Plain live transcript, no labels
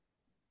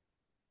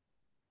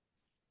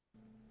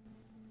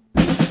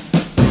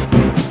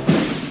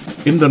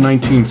In the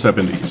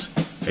 1970s,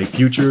 a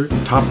future,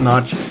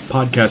 top-notch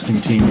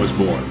podcasting team was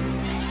born,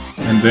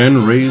 and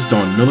then raised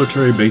on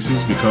military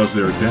bases because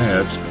their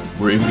dads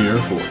were in the Air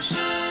Force.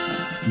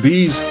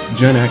 These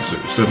Gen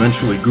Xers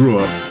eventually grew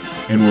up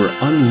and were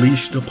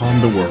unleashed upon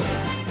the world.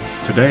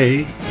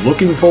 Today,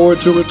 looking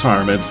forward to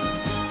retirement,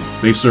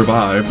 they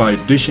survive by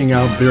dishing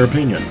out their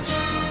opinions.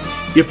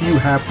 If you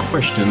have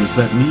questions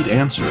that need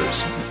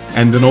answers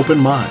and an open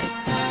mind,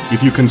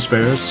 if you can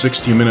spare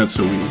 60 minutes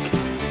a week,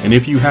 and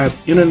if you have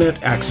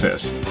internet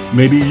access,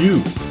 maybe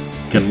you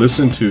can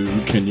listen to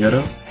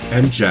Kenyetta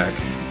and Jack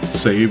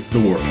Save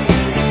the World.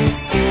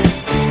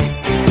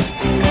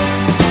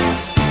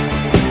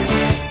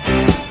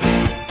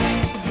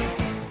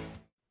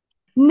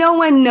 No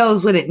one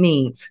knows what it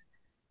means,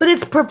 but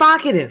it's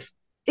provocative.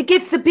 It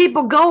gets the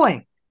people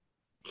going.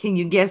 Can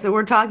you guess what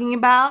we're talking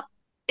about?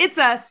 It's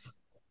us,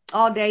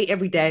 all day,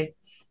 every day,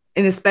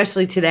 and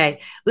especially today.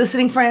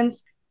 Listening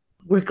friends,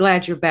 we're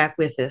glad you're back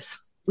with us.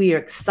 We are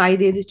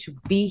excited to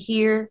be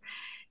here,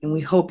 and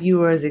we hope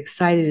you are as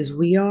excited as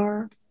we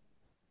are,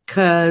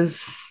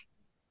 because,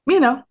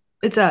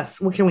 it's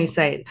us. What can we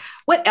say?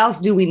 What else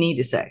do we need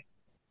to say?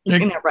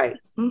 Isn't that right?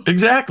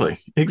 Exactly.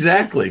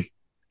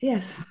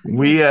 Yes.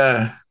 We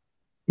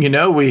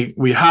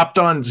hopped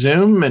on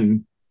Zoom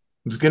and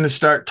was going to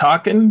start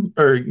talking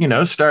or,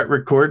 start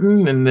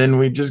recording. And then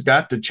we just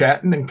got to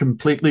chatting and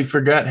completely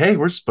forgot, hey,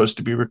 we're supposed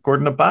to be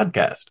recording a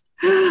podcast.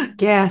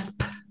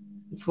 Gasp.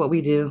 It's what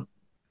we do.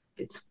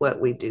 It's what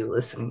we do,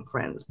 listening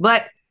friends.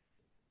 But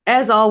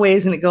as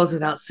always, and it goes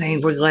without saying,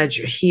 we're glad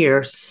you're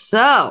here.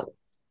 So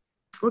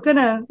we're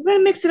gonna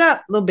mix it up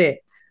a little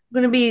bit.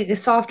 We're gonna be a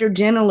softer,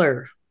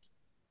 gentler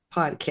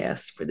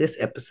podcast for this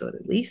episode,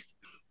 at least.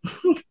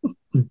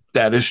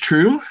 That is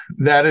true.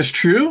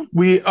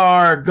 We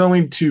are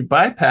going to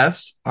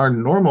bypass our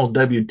normal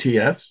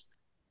WTFs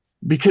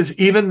because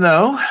even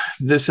though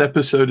this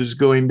episode is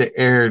going to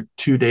air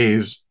 2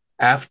 days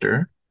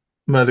after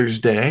Mother's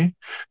Day,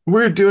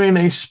 we're doing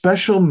a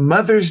special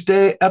Mother's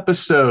Day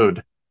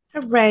episode.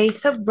 Hooray.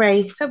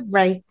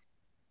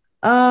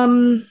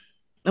 And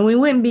we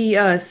wouldn't be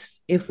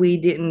us if we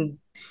didn't,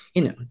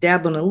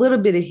 dabble in a little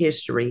bit of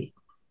history.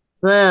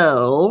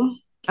 So,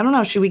 I don't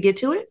know, should we get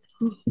to it?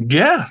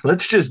 Yeah,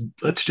 let's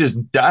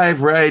just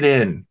dive right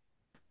in.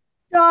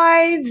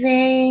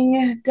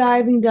 Diving.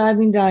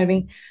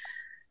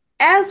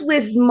 As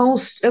with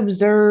most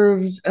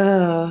observed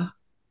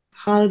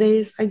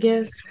holidays, I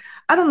guess.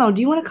 I don't know.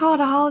 Do you want to call it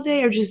a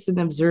holiday or just an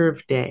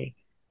observed day?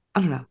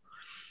 I don't know.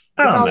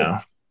 I don't know.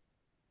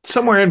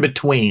 Somewhere in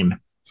between.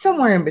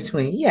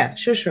 Yeah,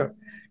 sure.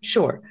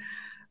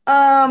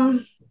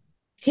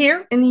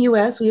 Here in the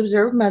US, we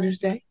observe Mother's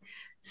Day,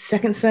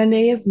 second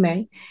Sunday of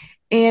May.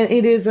 And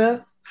it is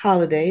a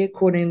holiday,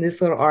 according to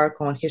this little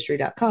article on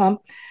history.com,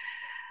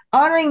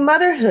 honoring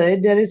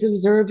motherhood that is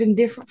observed in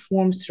different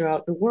forms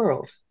throughout the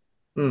world.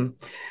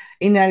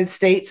 United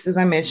States, as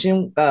I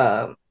mentioned,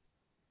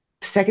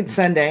 second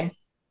Sunday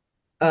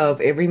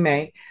of every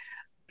May.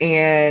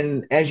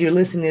 And as you're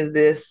listening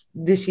to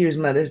this year's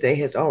Mother's Day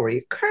has already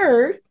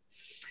occurred.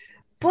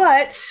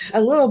 But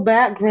a little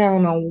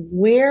background on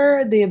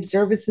where the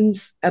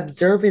observances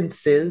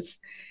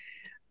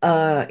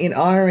in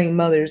honoring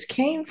mothers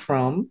came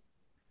from.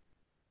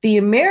 The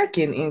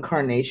American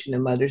incarnation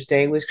of Mother's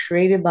Day was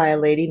created by a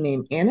lady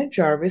named Anna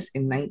Jarvis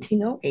in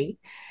 1908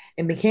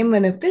 and became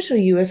an official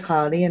U.S.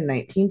 holiday in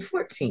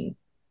 1914.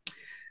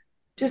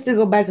 Just to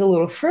go back a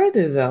little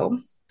further, though,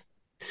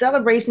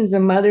 celebrations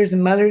of mothers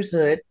and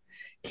motherhood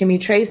can be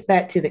traced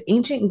back to the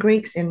ancient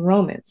Greeks and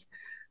Romans,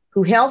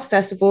 who held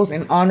festivals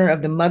in honor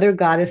of the mother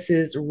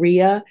goddesses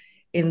Rhea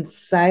and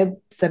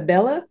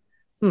Cybele.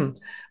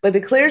 But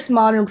the clearest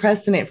modern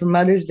precedent for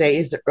Mother's Day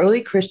is the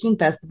early Christian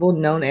festival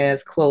known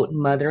as, quote,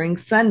 Mothering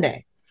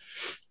Sunday.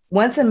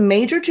 Once a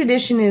major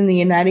tradition in the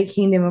United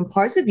Kingdom and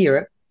parts of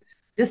Europe,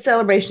 this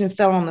celebration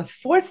fell on the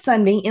fourth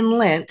Sunday in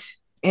Lent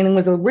and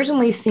was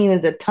originally seen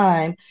at the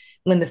time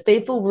when the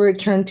faithful would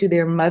return to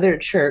their mother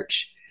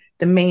church,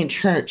 the main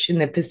church in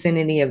the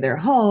vicinity of their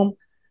home,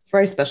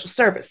 for a special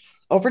service.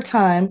 Over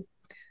time,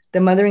 the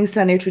Mothering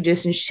Sunday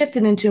tradition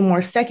shifted into a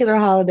more secular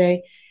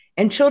holiday,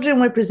 and children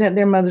would present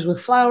their mothers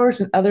with flowers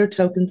and other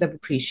tokens of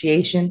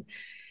appreciation.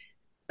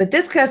 But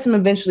this custom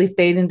eventually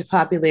faded into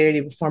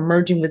popularity before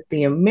merging with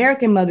the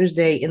American Mother's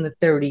Day in the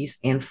 30s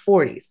and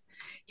 40s.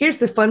 Here's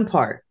the fun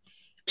part.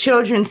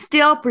 Children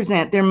still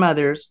present their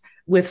mothers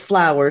with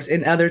flowers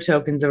and other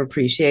tokens of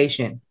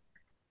appreciation.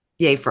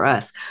 Yay for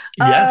us.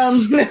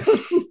 Yes.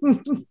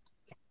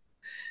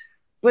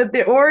 But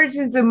the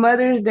origins of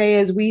Mother's Day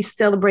as we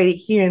celebrate it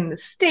here in the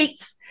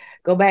States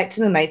go back to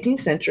the 19th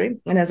century.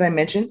 And as I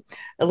mentioned,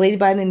 a lady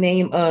by the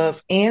name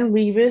of Anne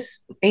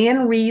Reeves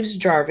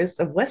Jarvis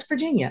of West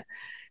Virginia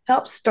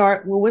helped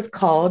start what was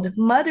called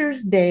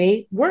Mother's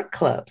Day work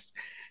clubs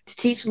to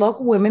teach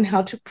local women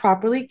how to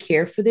properly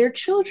care for their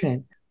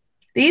children.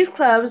 These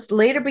clubs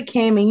later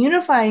became a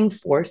unifying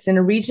force in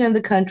a region of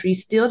the country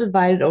still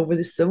divided over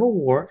the Civil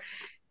War.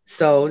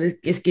 So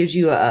this gives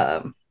you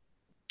a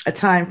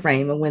time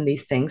frame of when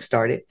these things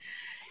started.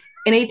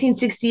 In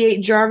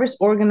 1868, Jarvis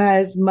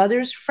organized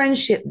Mother's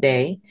Friendship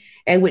Day,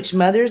 at which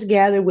mothers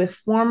gathered with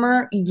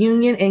former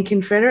Union and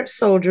Confederate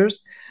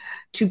soldiers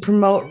to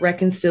promote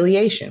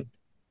reconciliation.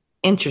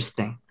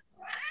 Interesting.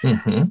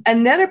 Mm-hmm.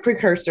 Another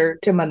precursor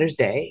to Mother's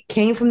Day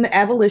came from the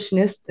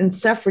abolitionist and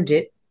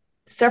suffragette,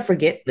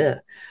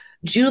 the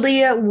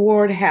Julia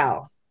Ward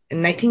Howe.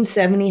 In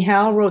 1970,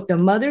 Howe wrote the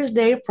Mother's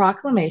Day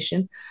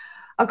Proclamation,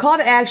 a call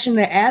to action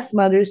that asked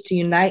mothers to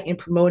unite in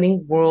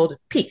promoting world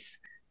peace.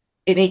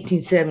 In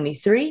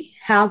 1873,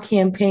 Howe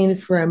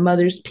campaigned for a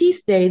Mother's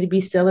Peace Day to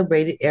be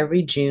celebrated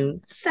every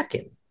June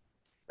 2nd.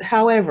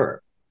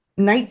 However,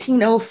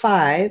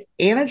 1905,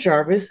 Anna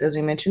Jarvis, as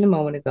we mentioned a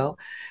moment ago,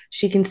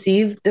 she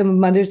conceived the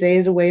Mother's Day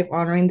as a way of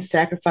honoring the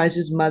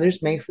sacrifices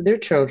mothers make for their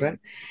children.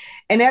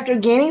 And after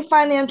gaining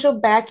financial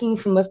backing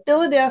from a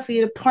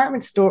Philadelphia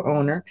department store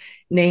owner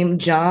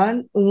named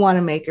John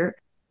Wanamaker,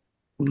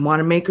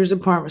 Wanamaker's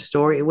department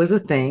store, it was a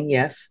thing,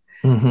 yes.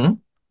 Mm-hmm.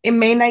 In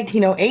May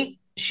 1908,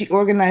 she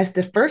organized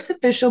the first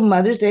official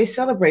Mother's Day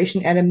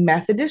celebration at a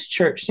Methodist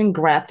church in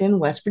Grafton,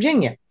 West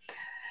Virginia.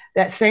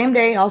 That same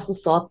day also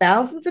saw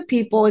thousands of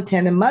people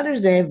attend a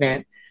Mother's Day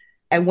event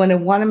at one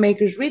of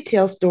Wanamaker's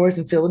retail stores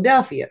in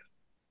Philadelphia.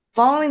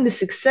 Following the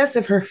success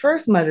of her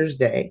first Mother's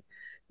Day,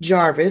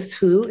 Jarvis,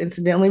 who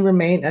incidentally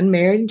remained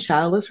unmarried and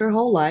childless her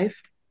whole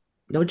life,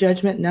 no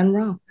judgment, none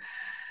wrong,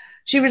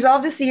 she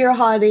resolved to see her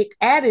holiday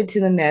added to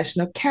the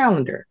national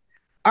calendar.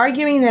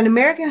 Arguing that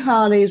American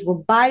holidays were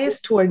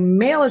biased toward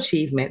male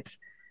achievements,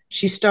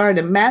 she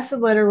started a massive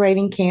letter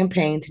writing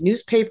campaign to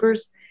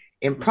newspapers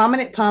and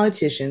prominent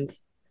politicians,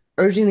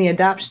 urging the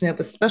adoption of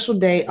a special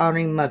day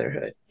honoring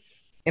motherhood.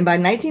 And by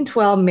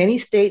 1912, many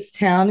states,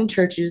 towns, and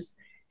churches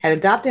had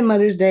adopted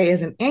Mother's Day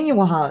as an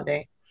annual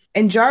holiday,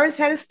 and Jarvis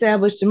had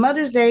established the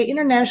Mother's Day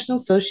International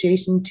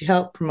Association to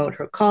help promote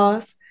her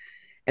cause.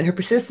 And her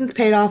persistence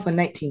paid off in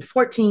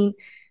 1914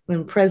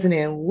 when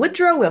President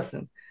Woodrow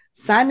Wilson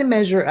signed a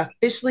measure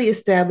officially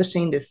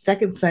establishing the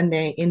second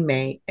Sunday in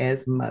May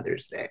as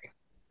Mother's Day.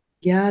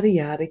 Yada,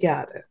 yada,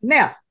 yada.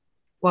 Now,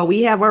 while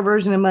we have our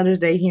version of Mother's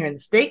Day here in the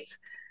States,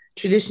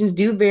 traditions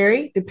do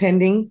vary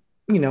depending,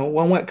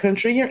 on what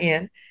country you're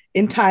in.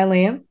 In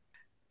Thailand,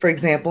 for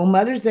example,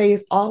 Mother's Day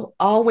is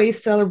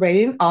always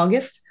celebrated in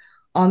August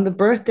on the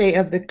birthday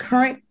of the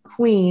current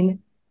queen,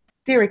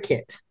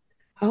 Thirikit.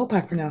 I hope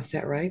I pronounced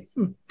that right.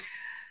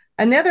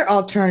 Another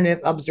alternative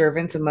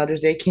observance of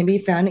Mother's Day can be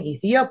found in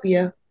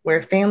Ethiopia,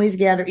 where families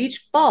gather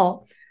each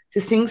fall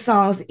to sing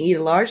songs and eat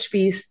a large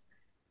feast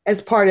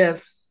as part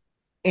of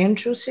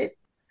Antrosit.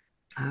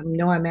 I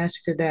know I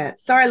massacred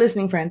that. Sorry,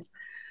 listening friends.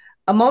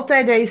 A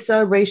multi-day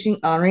celebration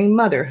honoring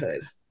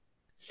motherhood.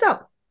 So,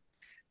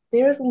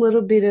 there's a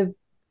little bit of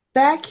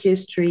back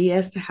history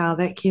as to how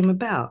that came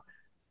about.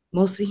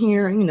 Mostly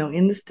here,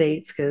 in the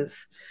States,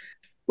 because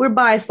we're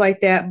biased like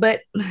that. But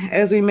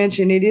as we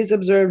mentioned, it is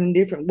observed in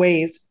different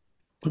ways,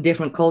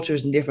 different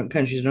cultures in different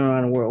countries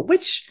around the world,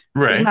 which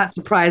is not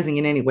surprising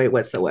in any way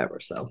whatsoever.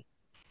 So,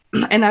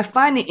 and I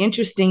find it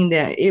interesting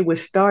that it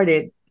was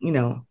started,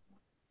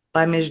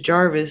 by Ms.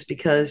 Jarvis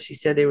because she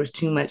said there was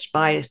too much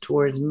bias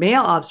towards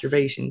male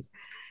observations.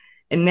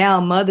 And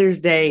now Mother's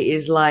Day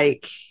is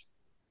like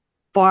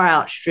far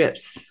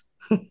outstrips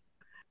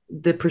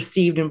the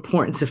perceived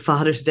importance of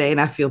Father's Day. And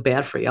I feel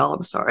bad for y'all.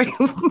 I'm sorry.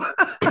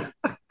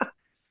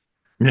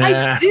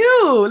 Yeah. I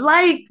do.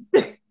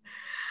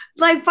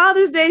 Like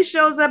Father's Day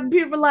shows up and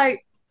people are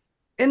like,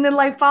 and then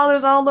like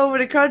fathers all over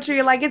the country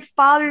are like, it's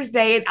Father's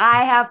Day and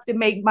I have to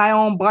make my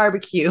own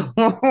barbecue.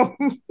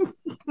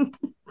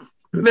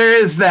 There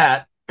is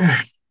that.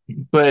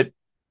 But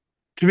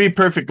to be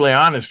perfectly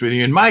honest with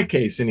you, in my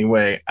case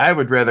anyway, I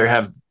would rather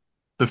have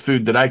the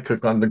food that I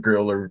cook on the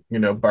grill or,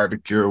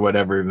 barbecue or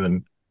whatever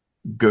than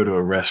go to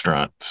a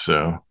restaurant.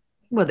 So,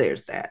 well,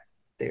 there's that.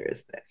 There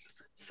is that.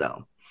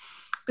 So,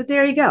 but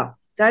there you go.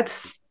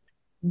 That's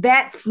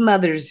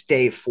Mother's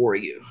Day for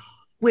you,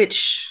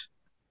 which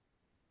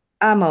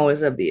I'm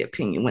always of the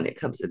opinion when it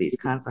comes to these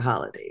kinds of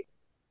holidays.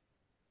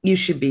 You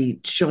should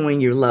be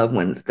showing your loved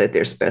ones that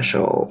they're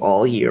special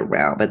all year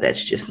round, but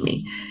that's just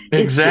me.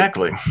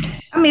 Exactly.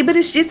 But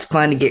it's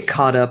fun to get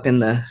caught up in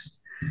the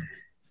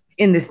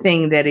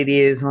thing that it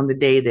is on the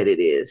day that it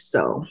is.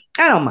 So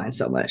I don't mind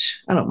so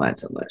much.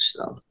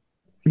 So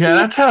yeah,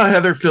 that's how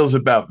Heather feels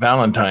about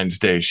Valentine's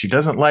Day. She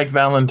doesn't like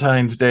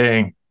Valentine's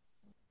Day.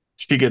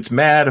 She gets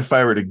mad if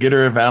I were to get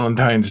her a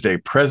Valentine's Day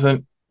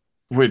present,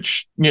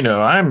 which,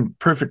 I'm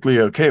perfectly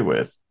okay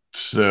with.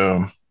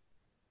 So,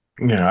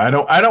 I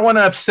don't want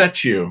to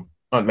upset you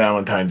on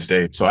Valentine's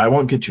Day, so I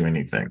won't get you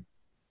anything.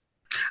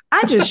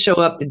 I just show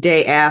up the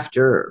day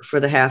after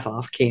for the half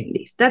off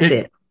candies. That's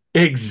it.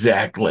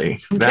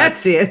 Exactly.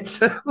 That's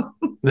it.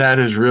 That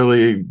is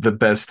really the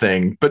best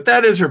thing. But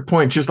that is her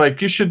point. Just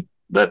like you should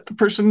let the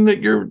person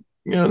that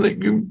that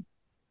you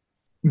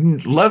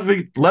love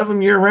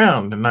them year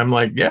round. And I'm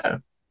like, yeah,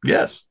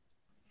 yes.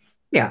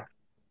 Yeah.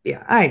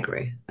 Yeah, I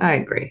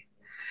agree.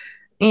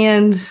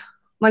 And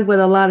like with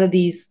a lot of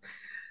these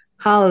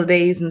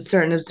holidays and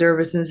certain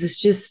observances,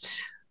 it's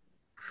just,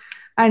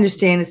 I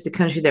understand it's the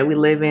country that we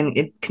live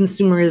in.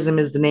 Consumerism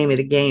is the name of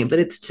the game, but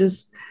it's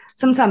just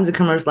sometimes the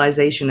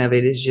commercialization of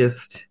it is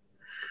just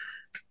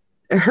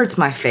it hurts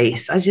my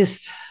face.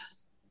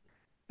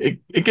 It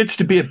gets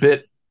to be a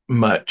bit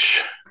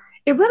much.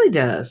 It really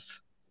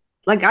does.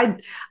 Like I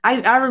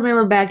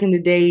remember back in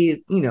the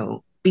day,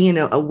 being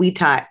a wee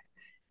tot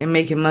and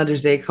making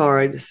Mother's Day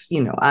cards,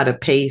 out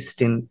of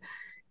paste and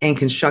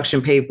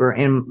construction paper,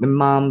 and my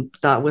mom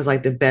thought was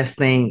like the best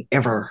thing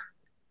ever.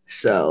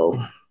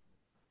 So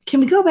can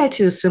we go back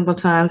to the simple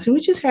times? Can we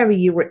just have a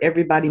year where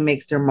everybody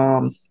makes their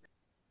moms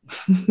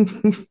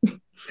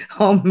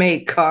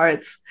homemade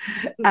cards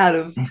out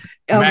of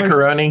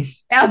Macaroni.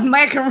 Colored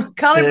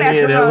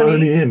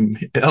macaroni.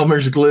 And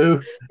Elmer's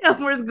glue.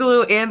 Elmer's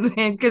glue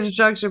and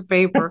construction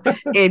paper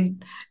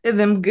and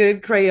them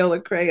good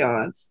Crayola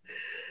crayons.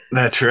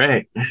 That's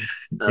right.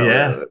 Oh,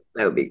 yeah.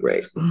 That would be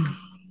great.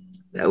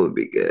 That would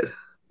be good.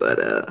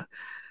 But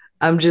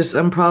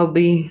I'm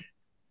probably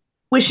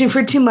wishing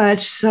for too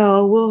much.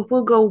 So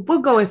we'll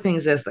go with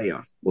things as they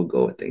are. We'll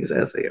go with things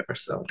as they are.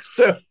 So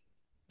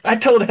I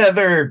told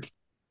Heather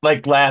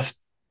like last,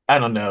 I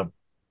don't know,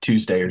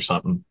 Tuesday or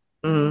something.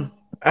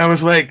 I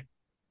was like,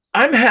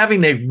 I'm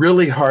having a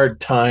really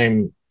hard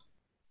time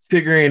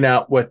figuring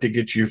out what to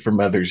get you for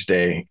Mother's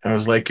Day. I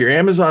was like, your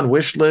Amazon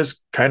wish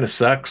list kind of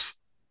sucks.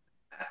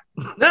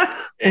 I'm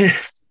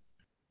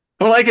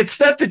like, it's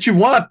stuff that you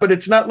want, but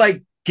it's not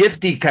like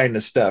gifty kind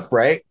of stuff,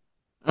 right?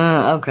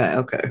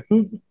 Okay.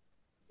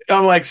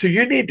 I'm like, so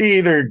you need to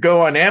either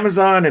go on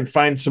Amazon and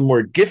find some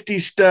more gifty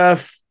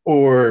stuff,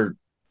 or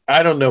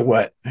I don't know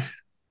what.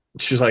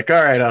 She's like,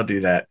 all right, I'll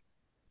do that.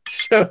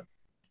 So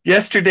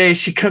yesterday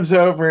she comes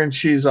over and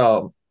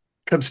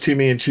comes to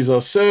me and she's all,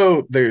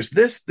 so there's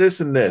this,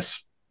 and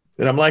this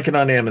that I'm liking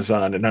on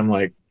Amazon. And I'm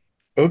like,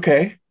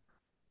 okay.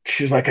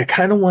 She's like, I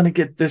kind of want to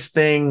get this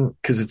thing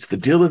because it's the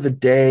deal of the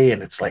day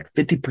and it's like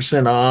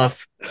 50%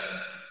 off.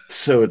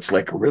 So it's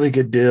like a really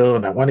good deal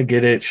and I want to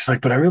get it. She's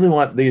like, but I really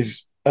want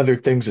these other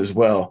things as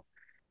well.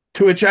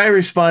 To which I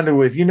responded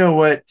with, you know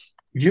what?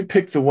 You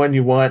pick the one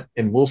you want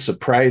and we'll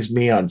surprise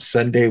me on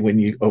Sunday when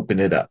you open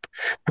it up.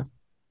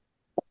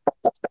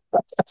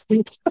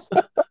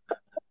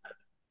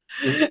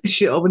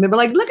 She opened it, but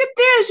like, look at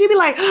this. She'd be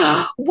like,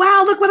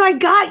 wow, look what I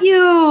got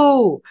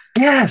you.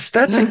 Yes,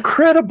 that's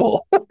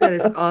incredible. That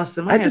is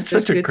awesome. I did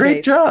such a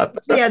great job.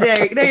 Yeah,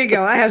 there you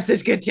go. I have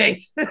such good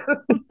taste.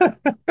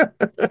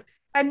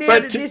 I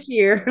nailed it this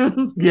year.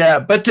 Yeah,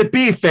 but to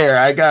be fair,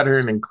 I got her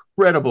an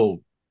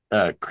incredible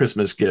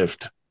Christmas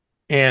gift.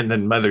 And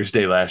then Mother's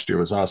Day last year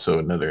was also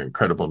another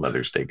incredible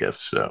Mother's Day gift.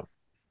 So,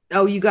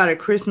 oh, you got a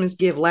Christmas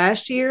gift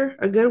last year,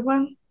 a good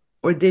one,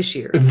 or this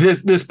year?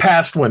 This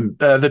past one,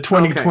 the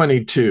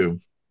 2022.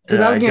 Because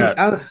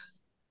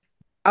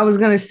I was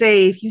gonna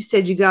say, if you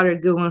said you got her a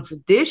good one for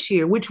this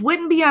year, which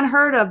wouldn't be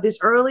unheard of this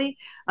early,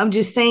 I'm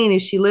just saying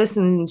if she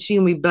listens,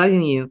 she'll be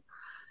bugging you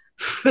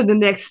for the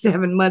next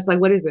 7 months. Like,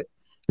 what is it?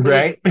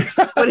 Right?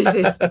 What is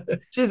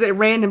it? Just at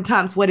random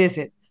times. What is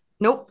it?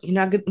 Nope, you're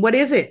not good. What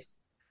is it?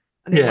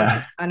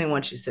 I didn't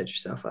want you to set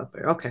yourself up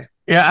there. Okay.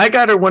 Yeah, I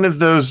got her one of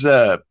those.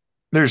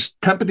 There's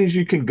companies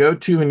you can go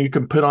to and you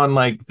can put on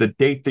like the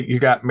date that you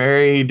got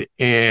married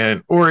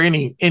or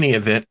any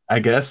event, I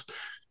guess.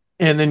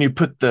 And then you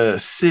put the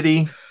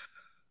city.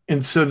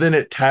 And so then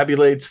it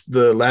tabulates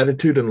the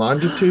latitude and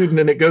longitude, and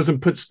then it goes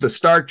and puts the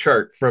star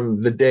chart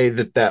from the day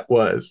that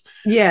was.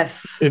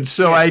 Yes. And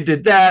so I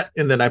did that.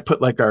 And then I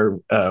put like our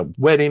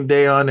wedding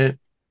day on it.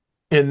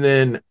 And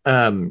then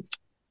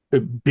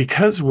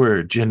because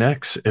we're Gen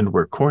X and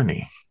we're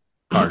corny,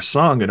 our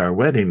song at our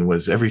wedding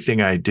was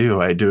Everything I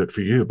Do It For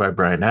You by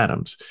Bryan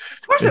Adams.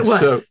 Of course it was.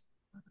 So,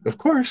 of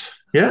course.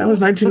 Yeah, it was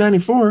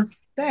 1994.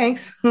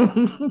 Thanks.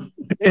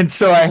 And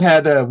so I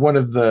had one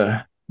of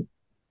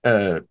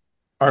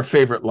our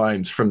favorite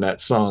lines from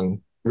that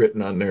song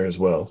written on there as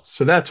well.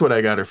 So that's what I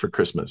got her for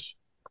Christmas.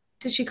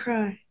 Did she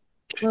cry?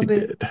 A little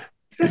bit.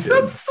 That's so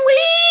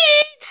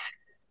sweet.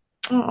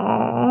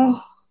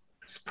 Oh,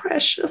 it's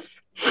precious.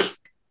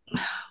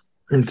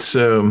 And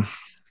so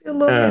a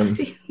little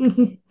misty.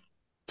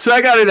 So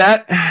I got her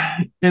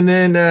that. And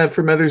then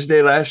for Mother's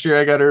Day last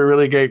year, I got her a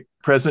really great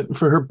present.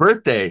 For her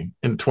birthday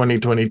in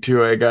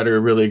 2022, I got her a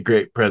really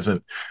great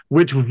present,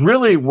 which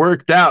really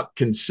worked out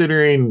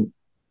considering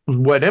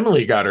what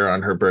Emily got her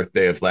on her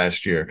birthday of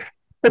last year.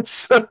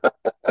 So,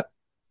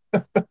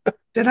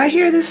 did I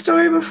hear this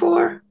story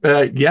before?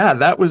 Yeah,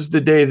 that was the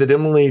day that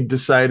Emily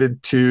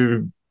decided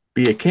to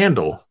be a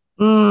candle.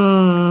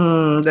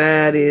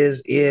 That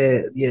is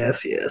it.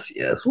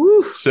 Yes.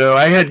 Woo. So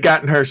I had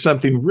gotten her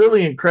something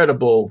really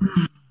incredible.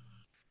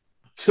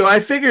 So I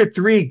figured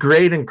 3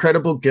 great,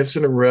 incredible gifts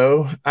in a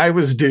row. I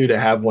was due to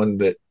have one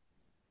that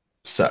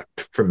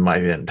sucked from my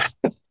end.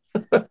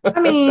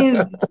 I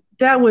mean,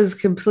 that was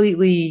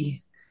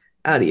completely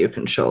out of your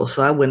control.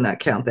 So I would not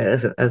count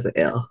that as an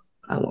L.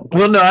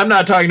 Well, no, I'm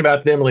not talking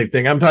about the Emily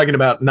thing. I'm talking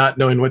about not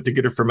knowing what to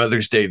get her for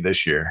Mother's Day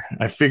this year.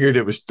 I figured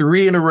it was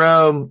 3 in a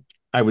row.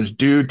 I was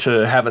due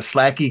to have a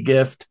slacky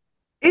gift.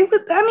 It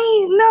was, I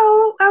mean,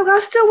 no, I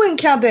still wouldn't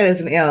count that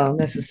as an L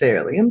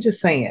necessarily. I'm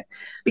just saying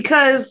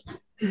because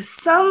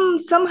some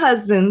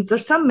husbands or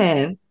some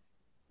men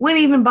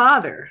wouldn't even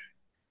bother.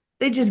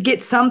 They just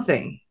get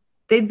something.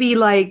 They'd be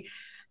like,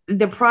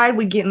 the pride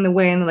would get in the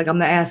way, and like, I'm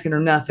not asking her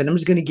nothing. I'm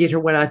just gonna get her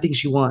what I think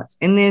she wants,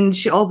 and then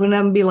she open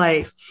up and be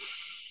like,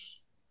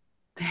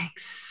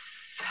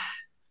 "Thanks."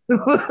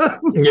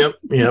 Yep.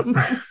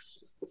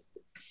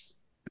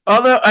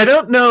 Although I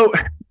don't know,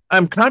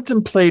 I'm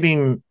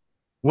contemplating.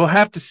 We'll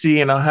have to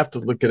see, and I'll have to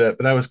look it up.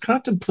 But I was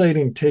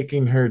contemplating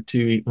taking her to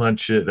eat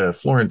lunch at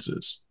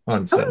Florence's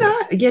on Oh, Sunday.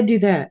 not yeah, do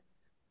that.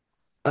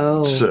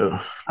 Oh, So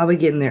I'll be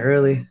getting there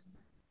early.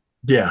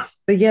 yeah,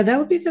 But yeah, that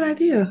would be a good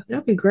idea. That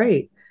would be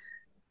great.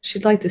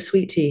 She'd like the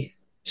sweet tea.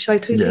 She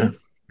like sweet yeah, tea?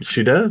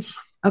 she does.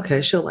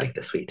 Okay, she'll like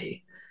the sweet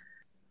tea.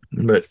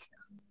 But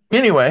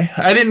anyway,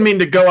 I didn't mean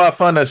to go off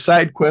on a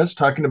side quest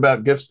talking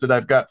about gifts that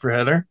I've got for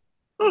Heather.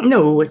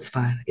 No, it's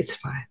fine. It's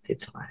fine.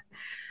 It's fine.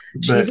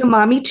 She's But a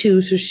mommy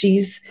too, so it's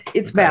that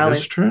is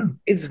valid. true.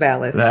 It's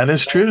valid. That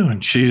is true.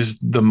 And she's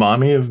the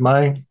mommy of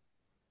my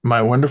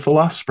wonderful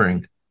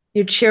offspring.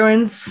 Your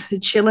chillins.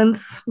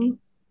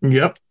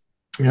 Yep.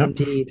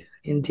 Indeed.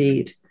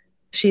 Indeed.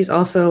 She's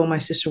also my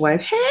sister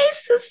wife. Hey,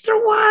 sister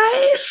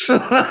wife.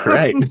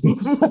 Right.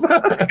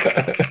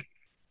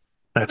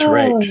 That's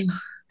right.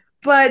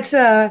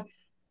 But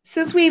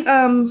since we've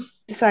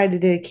decided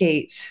to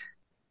dedicate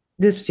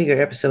this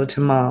particular episode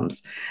to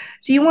moms,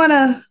 do you want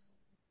to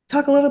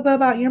talk a little bit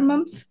about your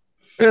moms?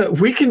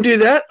 We can do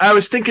that. I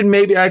was thinking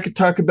maybe I could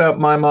talk about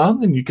my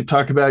mom and you could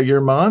talk about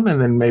your mom,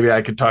 and then maybe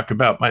I could talk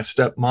about my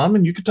stepmom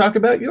and you could talk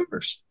about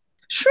yours.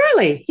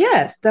 Surely,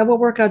 yes, that will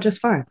work out just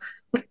fine.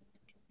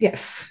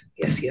 Yes.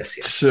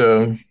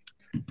 So,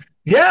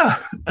 yeah.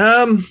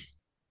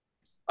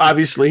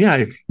 Obviously,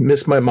 I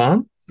miss my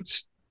mom.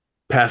 She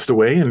passed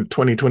away in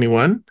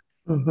 2021.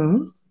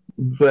 Mm-hmm.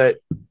 But,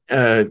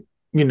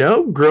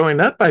 growing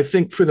up, I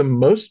think for the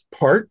most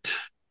part,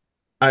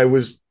 I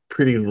was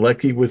pretty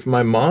lucky with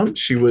my mom.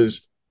 She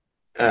was,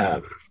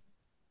 there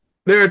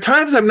are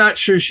times I'm not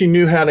sure she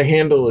knew how to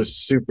handle a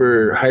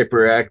super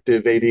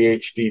hyperactive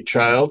ADHD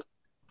child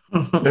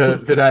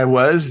that I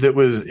that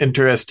was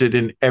interested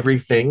in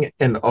everything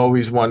and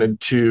always wanted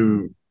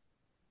to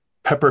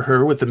pepper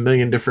her with a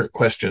million different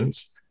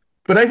questions.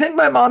 But I think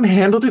my mom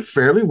handled it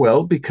fairly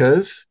well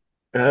because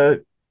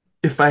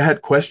if I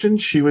had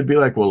questions, she would be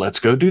like, well, let's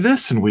go do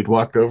this. And we'd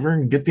walk over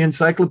and get the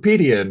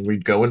encyclopedia and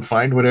we'd go and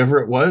find whatever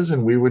it was.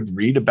 And we would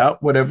read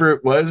about whatever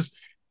it was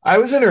I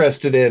was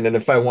interested in. And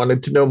if I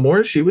wanted to know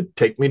more, she would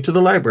take me to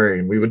the library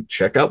and we would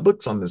check out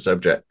books on the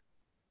subject.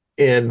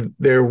 And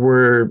there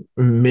were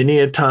many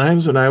a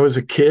times when I was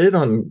a kid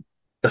on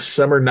a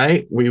summer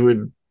night, we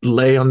would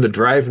lay on the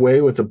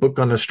driveway with a book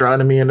on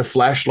astronomy and a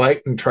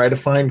flashlight and try to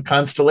find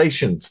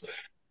constellations,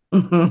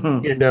 in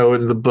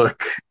the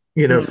book,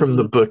 from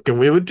the book. And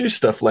we would do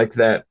stuff like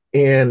that.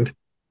 And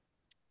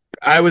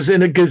I was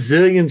in a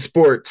gazillion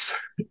sports,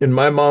 and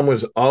my mom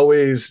was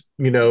always,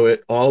 at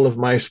all of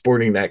my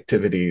sporting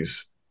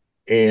activities.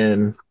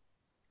 And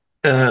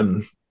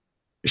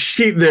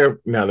there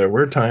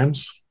were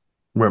times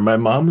where my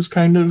mom was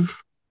kind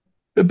of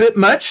a bit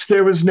much.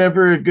 There was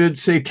never a good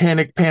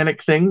satanic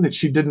panic thing that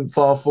she didn't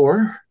fall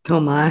for. Oh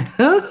my.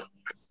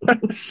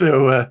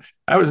 So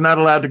I was not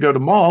allowed to go to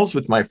malls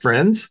with my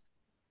friends,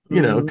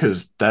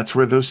 because that's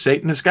where those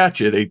Satanists got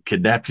you. They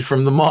kidnap you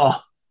from the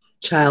mall.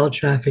 Child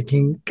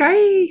trafficking.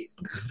 Okay.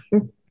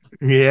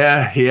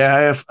 Yeah.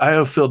 I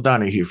owe Phil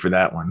Donahue for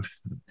that one.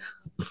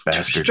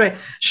 Bastard.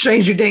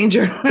 Stranger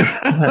danger.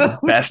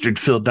 Bastard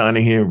Phil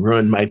Donahue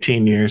ruined my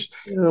teen years.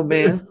 Oh,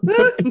 man.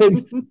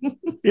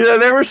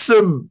 There were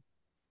some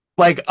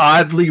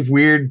oddly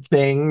weird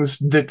things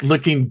that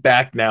looking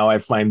back now, I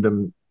find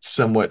them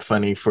somewhat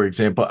funny. For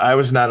example, I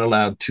was not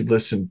allowed to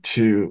listen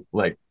to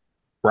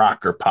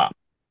rock or pop.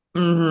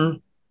 Mm-hmm.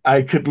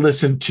 I could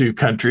listen to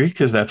country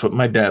because that's what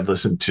my dad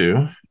listened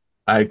to.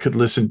 I could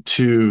listen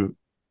to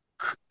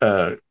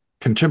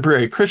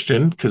contemporary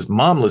Christian because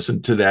mom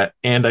listened to that.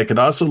 And I could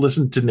also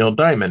listen to Neil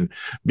Diamond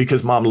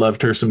because mom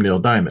loved her some Neil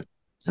Diamond.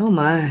 Oh,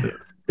 my.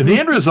 The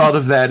end result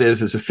of that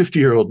is, as a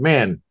 50-year-old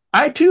man,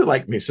 I too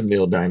like me some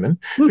Neil Diamond.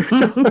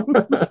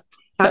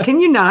 How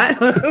can you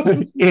not?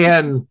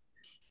 And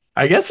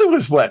I guess it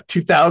was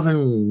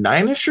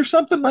 2009-ish or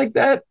something like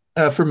that.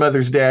 For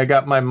Mother's Day, I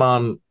got my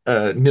mom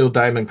Neil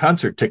Diamond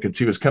concert tickets.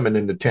 He was coming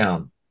into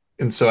town.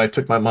 And so I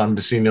took my mom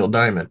to see Neil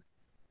Diamond.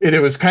 And it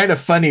was kind of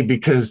funny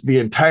because the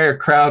entire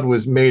crowd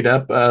was made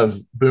up of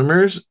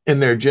boomers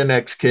and their Gen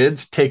X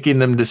kids taking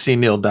them to see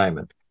Neil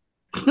Diamond.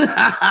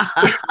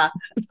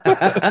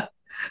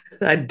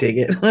 I dig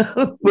it.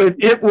 But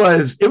it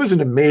was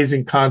an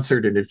amazing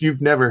concert. And if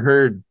you've never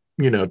heard,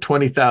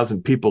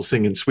 20,000 people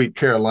singing Sweet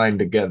Caroline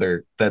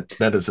together, that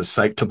is a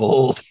sight to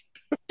behold.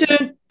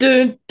 Dun,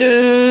 dun,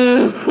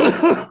 dun.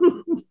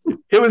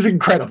 It was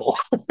incredible.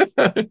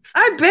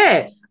 I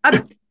bet.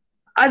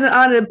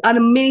 On a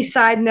mini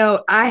side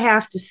note, I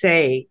have to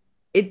say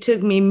it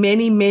took me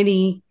many,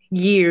 many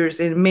years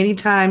and many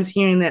times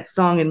hearing that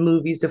song in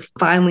movies to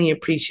finally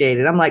appreciate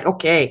it. I'm like,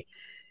 okay,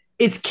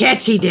 It's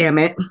catchy, damn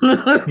it.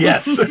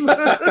 Yes.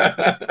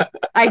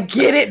 I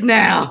get it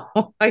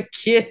now. I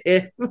get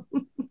it.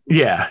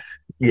 Yeah.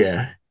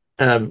 Yeah.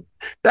 That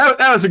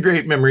was a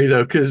great memory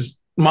though, because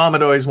mom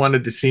had always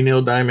wanted to see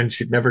Neil Diamond.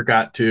 She'd never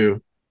got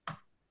to.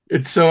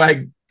 And so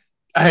I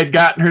had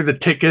gotten her the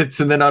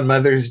tickets, and then on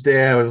Mother's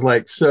Day, I was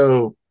like,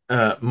 so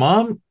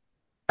Mom,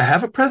 I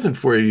have a present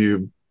for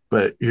you,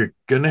 but you're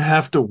gonna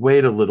have to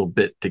wait a little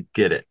bit to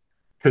get it.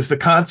 Because the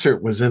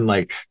concert was in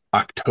like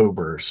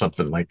October or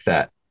something like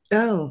that.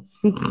 Oh.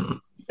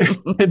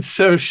 And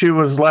so she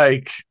was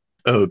like,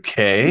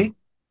 okay.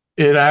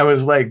 And I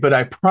was like, but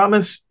I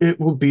promise it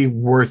will be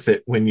worth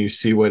it when you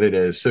see what it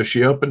is. So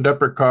she opened up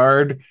her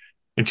card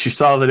and she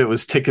saw that it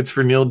was tickets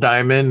for Neil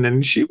Diamond,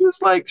 and she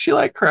was like, she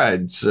like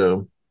cried.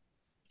 So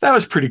that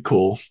was pretty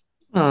cool,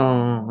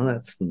 Oh,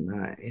 that's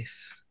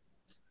nice.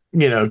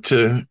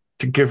 to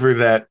give her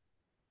that,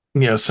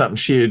 something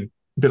she had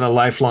been a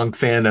lifelong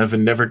fan of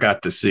and never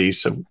got to see.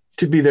 So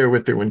to be there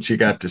with her when she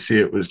got to see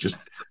it was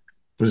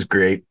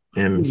great.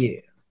 And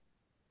Yeah.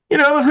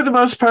 for the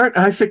most part,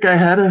 I think I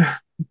had a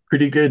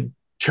pretty good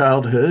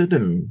childhood,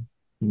 and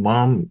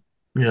mom,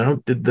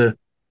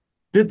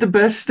 did the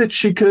best that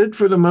she could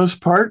for the most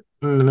part.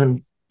 And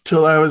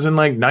until I was in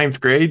like ninth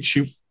grade,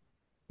 she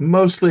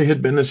mostly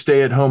had been a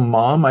stay-at-home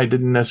mom. I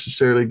didn't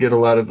necessarily get a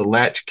lot of the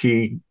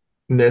latchkeyness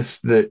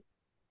that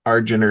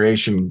our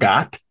generation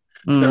got.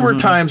 Mm-hmm. There were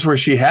times where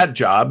she had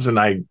jobs and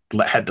I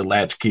had to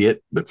latchkey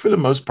it, but for the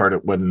most part,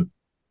 it wasn't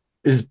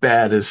as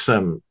bad as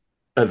some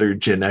other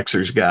Gen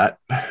Xers got.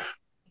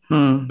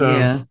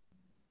 Yeah.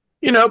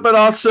 But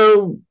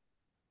also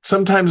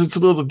sometimes it's a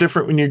little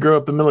different when you grow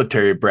up a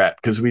military brat,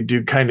 because we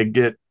do kind of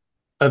get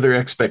other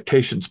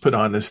expectations put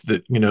on us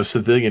that,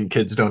 civilian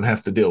kids don't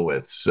have to deal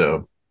with.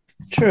 So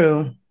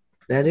true.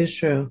 That is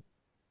true.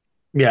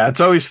 Yeah,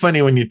 it's always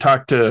funny when you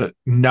talk to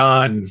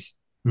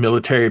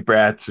non-military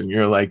brats and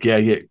you're like, yeah,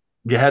 you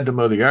had to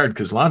mow the yard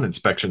because lawn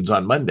inspection's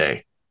on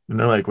Monday. And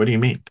they're like, what do you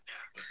mean?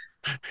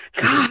 God,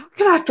 how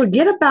can I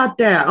forget about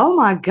that? Oh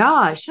my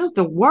gosh, that was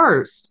the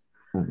worst.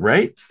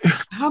 Right?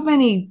 How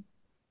many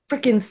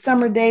freaking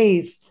summer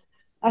days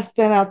I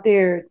spent out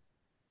there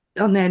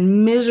on that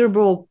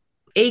miserable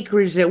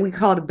acreage that we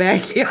call the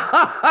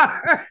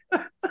backyard.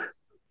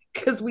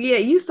 Because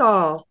you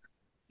saw,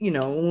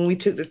 when we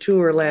took the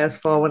tour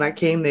last fall, when I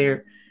came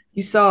there,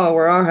 you saw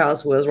where our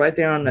house was right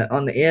there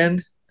on the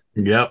end.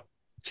 Yep.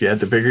 She had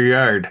the bigger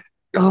yard.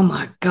 Oh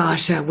my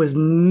gosh, that was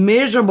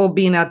miserable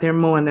being out there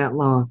mowing that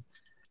lawn.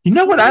 You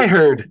know what I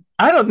heard?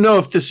 I don't know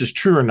if this is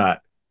true or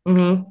not,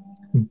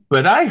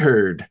 but I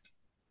heard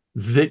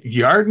that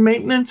yard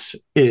maintenance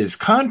is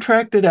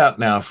contracted out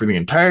now for the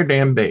entire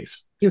damn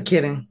base. You're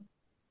kidding.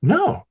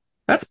 No,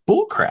 that's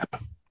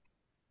bullcrap.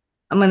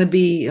 I'm gonna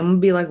be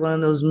like one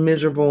of those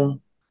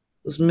miserable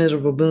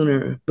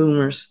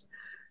boomers.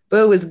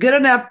 But it was good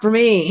enough for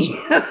me.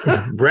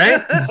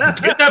 Right?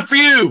 Good enough for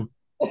you.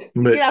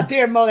 But, get out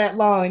there and mow that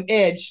lawn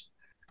edge.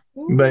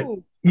 Ooh. But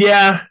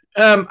yeah,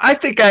 I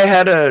think I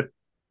had a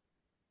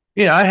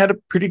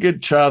pretty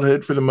good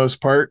childhood for the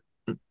most part.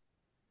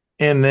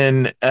 And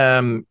then,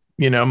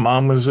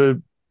 mom was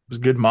a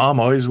good mom,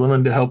 always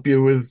willing to help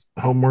you with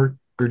homework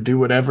or do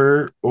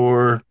whatever.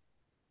 Or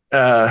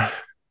that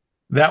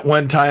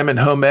one time in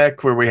home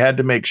ec where we had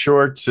to make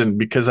shorts, and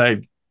because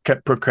I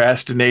kept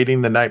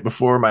procrastinating the night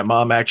before, my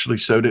mom actually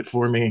sewed it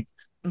for me.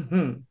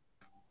 Mm-hmm.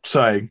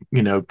 So I,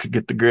 could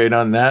get the grade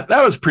on that.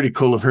 That was pretty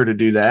cool of her to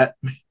do that.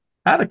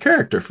 Out of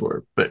character for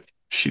her, but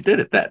she did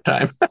it that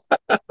time.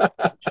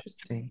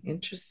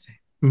 Interesting.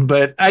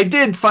 But I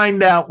did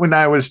find out when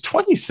I was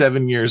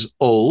 27 years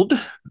old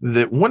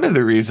that one of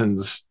the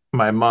reasons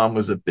my mom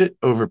was a bit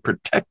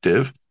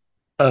overprotective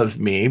of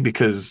me,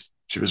 because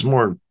she was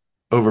more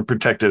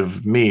overprotective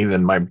of me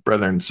than my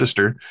brother and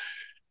sister,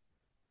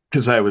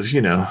 because I was,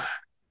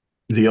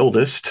 the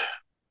oldest.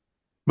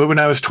 But when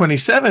I was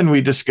 27, we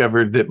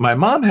discovered that my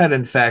mom had,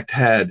 in fact,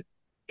 had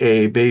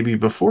a baby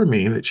before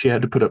me that she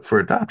had to put up for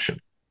adoption.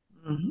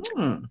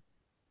 Mm-hmm.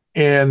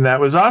 And that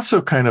was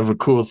also kind of a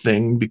cool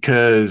thing,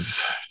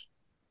 because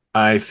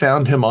I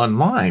found him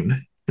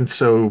online. And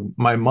so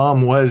my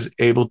mom was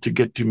able to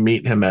get to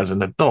meet him as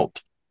an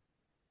adult.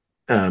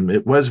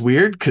 It was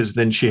weird because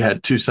then she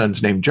had two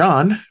sons named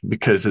John,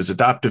 because as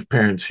adoptive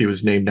parents, he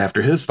was named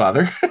after his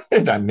father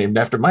and I'm named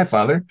after my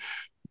father.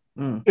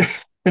 Mm.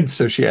 And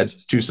so she had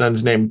two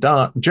sons named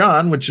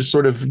John, which is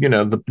sort of,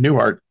 the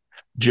Newhart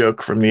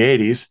joke from the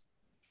 80s.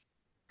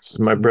 This is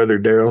my brother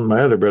Daryl and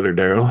my other brother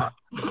Daryl.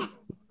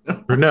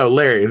 Or no,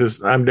 Larry.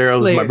 I'm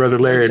Daryl. This is my brother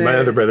Larry and my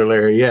other brother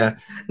Larry. Yeah.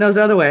 No, it's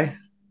the other way.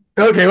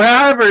 Okay, well,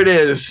 however it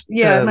is.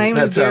 Yeah, my name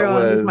is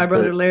Daryl. This is my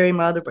brother Larry,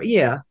 my other brother.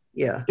 Yeah.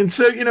 Yeah. And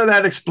so,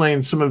 that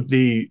explains some of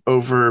the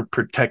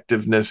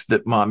overprotectiveness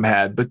that mom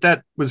had. But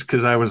that was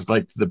because I was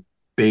like the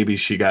baby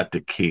she got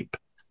to keep.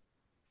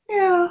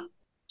 Yeah.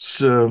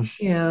 So,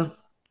 yeah.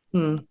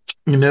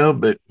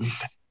 But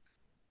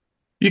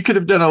you could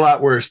have done a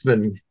lot worse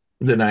than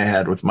I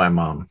had with my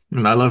mom.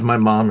 And I love my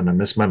mom and I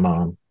miss my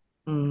mom.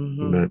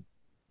 Mm-hmm. But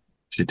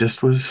she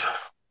just was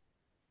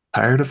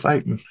tired of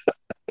fighting.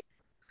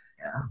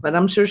 but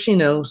I'm sure she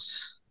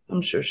knows.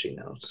 I'm sure she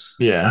knows.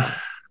 Yeah.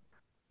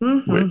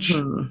 Which,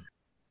 Mm-hmm.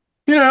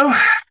 you know,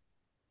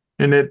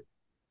 and it,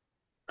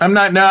 I'm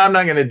not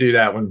going to do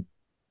that one.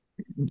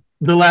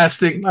 The last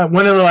thing,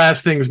 one of the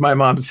last things my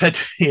mom said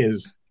to me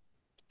is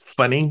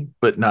funny,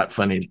 but not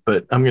funny,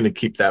 but I'm going to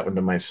keep that one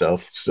to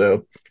myself.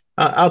 So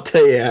I'll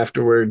tell you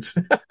afterwards.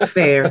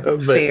 Fair,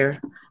 but,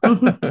 fair.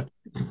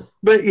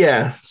 but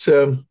yeah,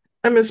 so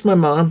I miss my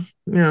mom,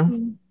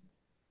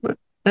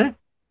 but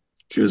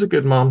she was a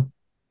good mom.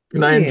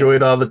 And I Yeah.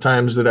 enjoyed all the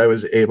times that I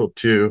was able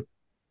to,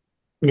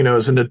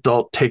 as an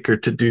adult, take her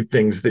to do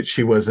things that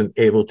she wasn't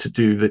able to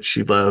do that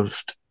she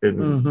loved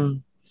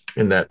and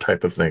that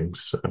type of thing.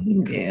 So,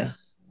 Yeah.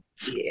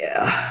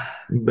 Yeah.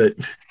 but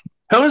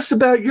tell us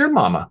about your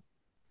mama.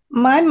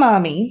 My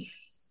mommy.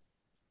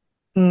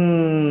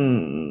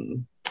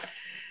 Hmm.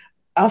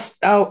 I'll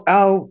I'll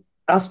I'll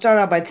I'll start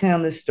out by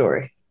telling this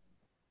story.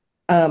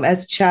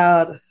 As a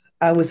child,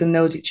 I was a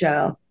nosy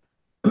child.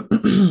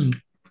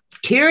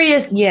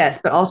 Curious, yes,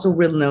 but also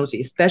real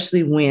nosy,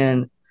 especially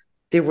when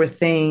there were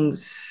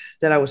things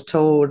that I was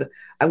told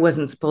I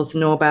wasn't supposed to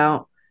know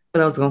about,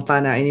 but I was going to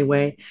find out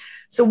anyway.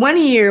 So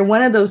one year,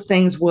 one of those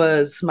things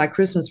was my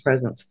Christmas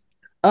presents.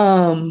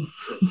 Um,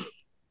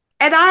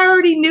 and I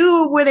already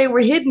knew where they were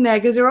hidden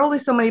at because there are only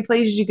so many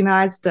places you can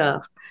hide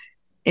stuff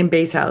in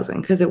base housing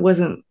because it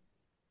wasn't,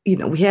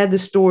 we had the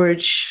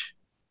storage,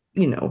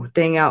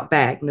 thing out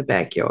back in the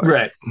backyard.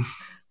 Right.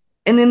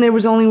 And then there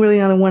was only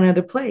really only one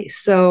other place.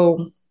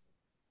 So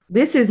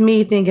this is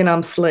me thinking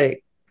I'm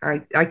slick.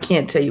 I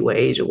can't tell you what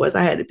age it was.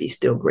 I had to be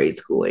still grade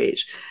school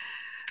age.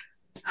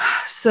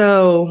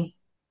 So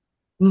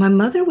my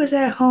mother was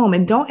at home,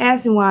 and don't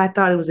ask me why I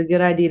thought it was a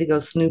good idea to go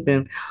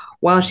snooping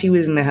while she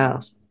was in the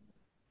house.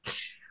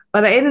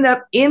 But I ended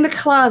up in the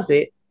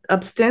closet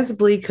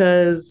ostensibly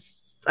because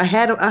I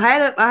had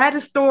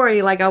a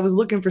story like I was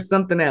looking for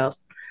something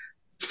else.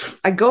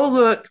 I go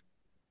look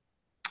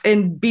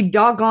and be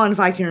doggone if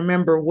I can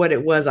remember what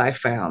it was I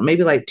found.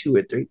 Maybe like two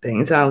or three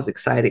things. I was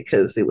excited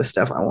because it was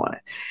stuff I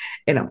wanted.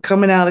 And I'm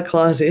coming out of the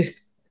closet,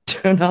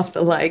 turn off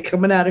the light,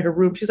 coming out of her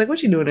room. She's like,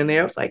 "What you doing in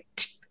there?" I was like,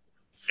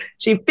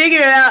 she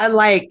figured it out in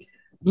like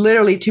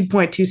literally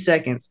 2.2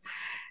 seconds.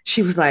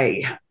 She was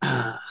like,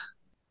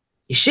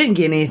 "You shouldn't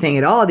get anything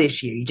at all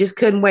this year. You just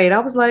couldn't wait." I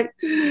was like,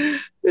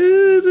 kid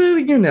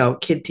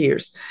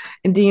tears.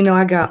 And do you know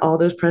I got all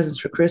those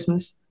presents for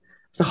Christmas?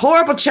 It's a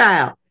horrible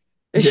child.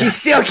 And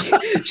yes.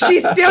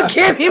 she still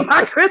gave me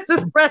my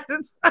Christmas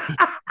presents.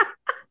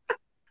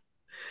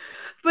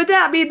 But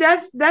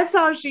that's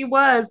how she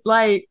was,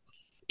 like,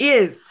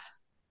 is.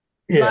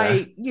 Yeah.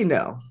 Like,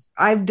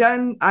 I've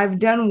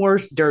done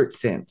worse dirt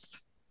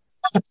since.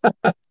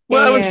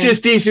 Well, it was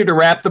just easier to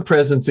wrap the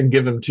presents and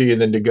give them to you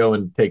than to go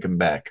and take them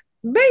back.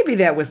 Maybe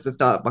that was the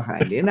thought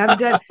behind it. And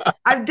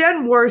I've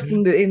done worse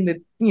in the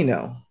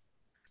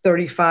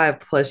 35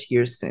 plus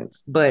years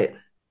since. But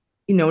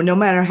no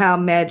matter how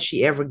mad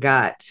she ever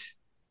got,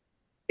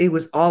 it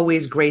was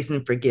always grace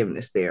and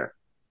forgiveness there.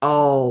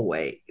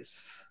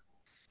 Always.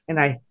 And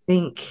I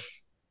think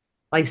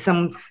like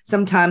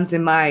sometimes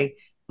in my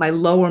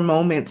lower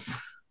moments,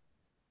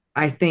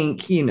 I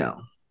think,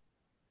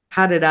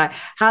 how did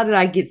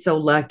I get so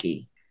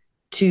lucky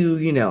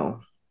to,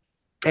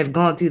 have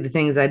gone through the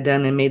things I've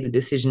done and made the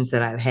decisions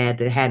that I've had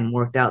that hadn't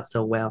worked out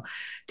so well,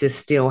 to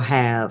still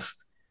have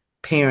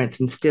parents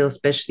and still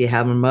especially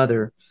have a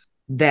mother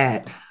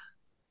that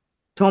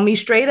told me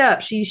straight up.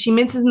 She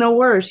minces no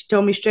words. She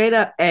told me straight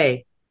up,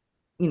 hey,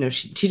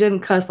 she doesn't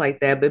cuss like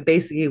that, but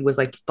basically it was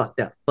like, you fucked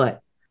up, but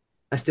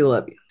I still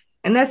love you.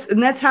 And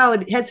that's how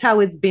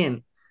it's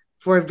been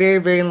for a very,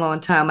 very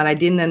long time. And I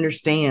didn't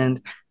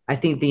understand, I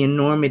think, the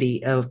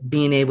enormity of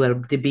being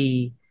able to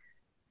be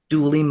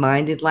dually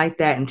minded like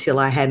that until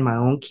I had my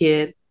own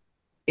kid.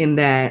 In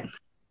that,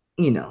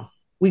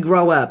 we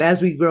grow up.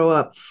 As we grow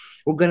up,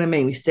 we're going to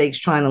make mistakes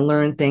trying to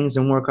learn things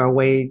and work our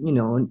way,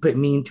 and put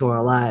meaning to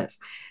our lives.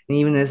 And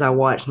even as I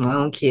watch my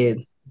own kid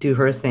do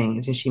her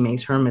things and she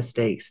makes her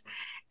mistakes,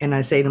 and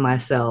I say to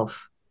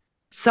myself,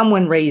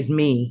 someone raised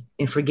me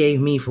and forgave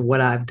me for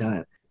what I've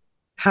done.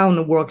 How in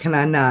the world can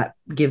I not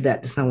give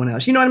that to someone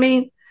else? You know what I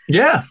mean?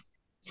 Yeah.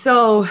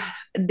 So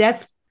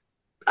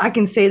I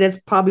can say that's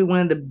probably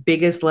one of the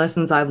biggest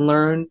lessons I've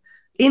learned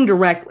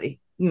indirectly.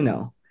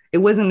 It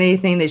wasn't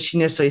anything that she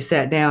necessarily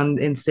sat down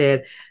and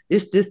said,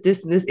 this.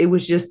 It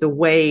was just the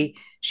way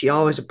she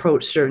always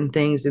approached certain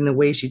things and the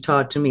way she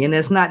talked to me. And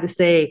that's not to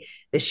say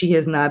that she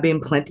has not been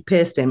plenty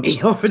pissed at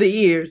me over the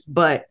years,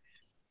 but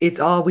it's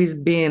always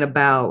been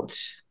about,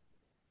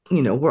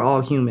 we're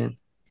all human.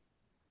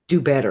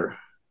 Do better.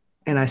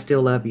 And I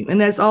still love you.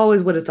 And that's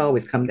always what it's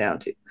always come down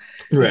to.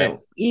 Right.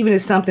 Even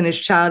if something as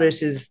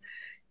childish as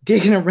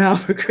digging around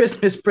for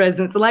Christmas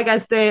presents. Like I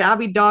said, I'll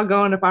be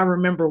doggone if I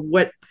remember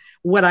what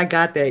I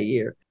got that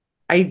year.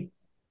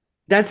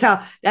 That's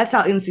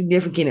how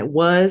insignificant it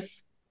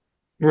was.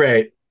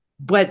 Right.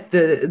 But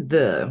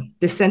the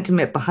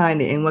sentiment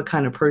behind it and what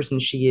kind of person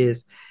she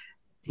is,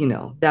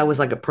 that was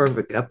like a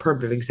perfect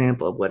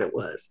example of what it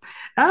was.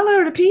 I love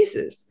her to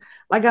pieces.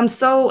 Like I'm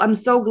so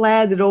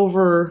glad that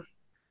over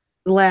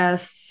the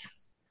last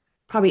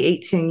probably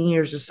 18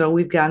 years or so,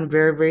 we've gotten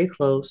very, very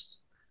close.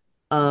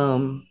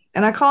 And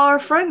I call her a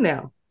friend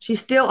now. She's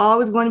still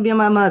always going to be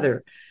my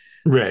mother.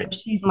 Right.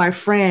 She's my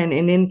friend.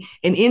 And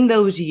in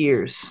those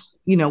years,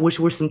 which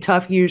were some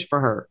tough years for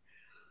her,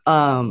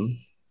 um,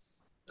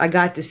 I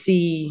got to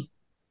see,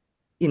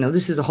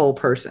 this is a whole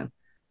person.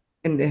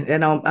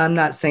 And I'm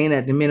not saying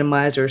that to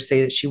minimize or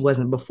say that she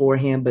wasn't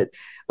beforehand, but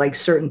like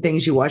certain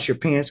things you watch your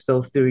parents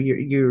go through,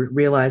 you're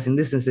realizing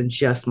this isn't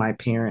just my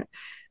parent.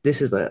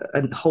 This is a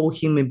whole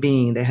human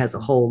being that has a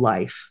whole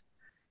life.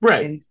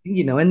 Right. And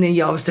then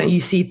all of a sudden you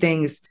see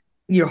things,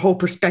 your whole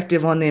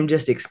perspective on them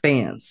just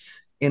expands.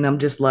 And I'm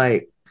just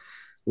like,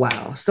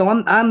 wow. So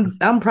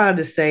I'm proud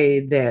to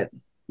say that,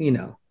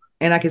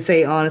 and I can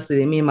say honestly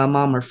that me and my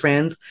mom are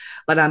friends,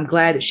 but I'm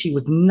glad that she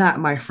was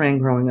not my friend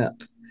growing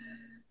up.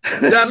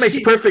 That makes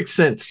perfect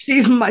sense.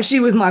 She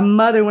was my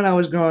mother when I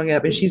was growing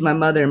up, and she's my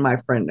mother and my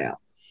friend now.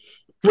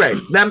 Right.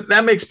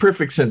 That makes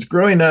perfect sense.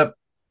 Growing up,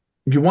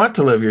 you want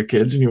to love your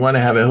kids and you want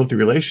to have a healthy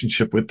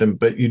relationship with them,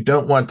 but you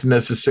don't want to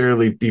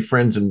necessarily be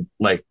friends and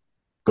like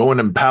going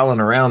and palling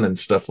around and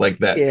stuff like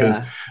that, because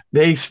Yeah.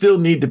 they still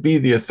need to be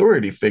the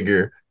authority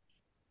figure.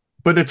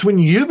 But it's when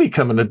you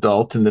become an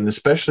adult, and then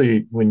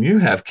especially when you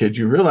have kids,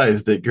 you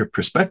realize that your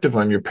perspective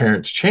on your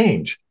parents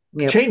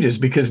Yep. changes,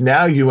 because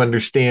now you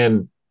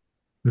understand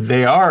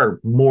they are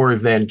more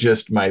than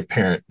just my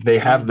parent. They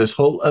have this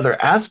whole other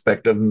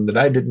aspect of them that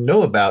I didn't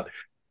know about,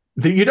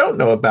 that you don't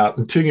know about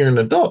until you're an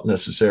adult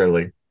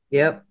necessarily.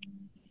 Yep.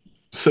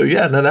 So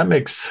yeah, no, that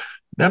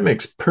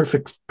makes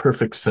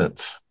perfect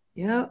sense.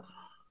 Yep.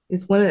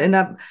 It's one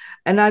of,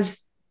 and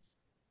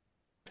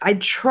I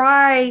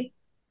try,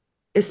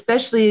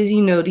 especially as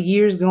the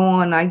years go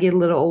on, I get a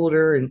little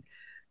older and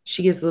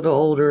she gets a little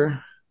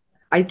older.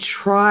 I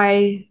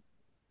try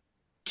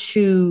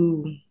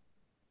to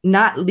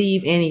not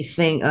leave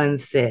anything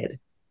unsaid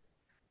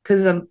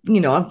because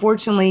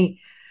unfortunately,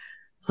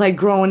 like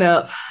growing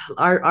up,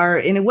 our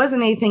and it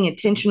wasn't anything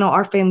intentional.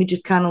 Our family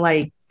just kind of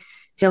like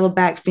held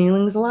back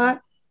feelings a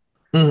lot.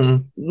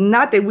 Mm-hmm.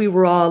 Not that we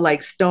were all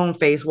like stone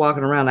faced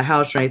walking around the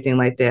house or anything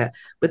like that,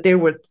 but there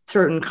were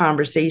certain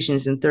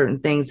conversations and certain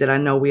things that I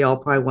know we all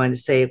probably wanted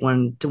to say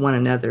one to one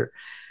another.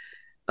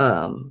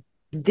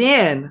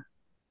 Then,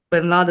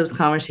 but a lot of those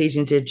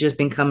conversations have just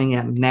been coming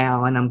up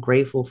now, and I'm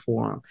grateful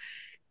for them.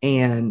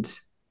 And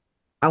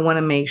I want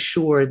to make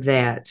sure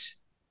that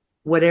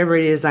whatever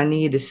it is I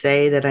need to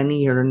say that I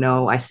need her to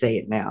know, I say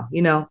it now.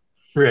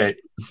 Right.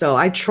 So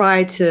I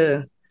try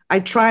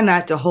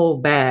not to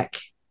hold back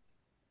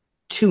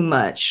too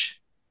much.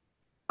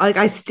 Like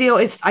I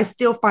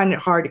still find it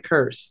hard to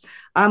curse.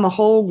 I'm a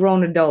whole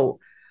grown adult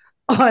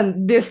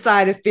on this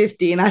side of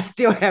 50 and I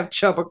still have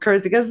trouble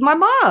cursing because it's my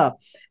mom.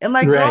 And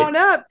like Right. growing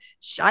up,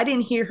 I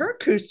didn't hear her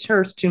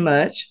curse too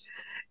much.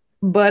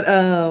 But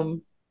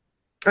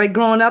like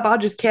growing up, I'll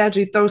just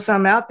casually throw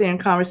something out there in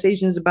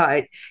conversations about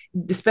it,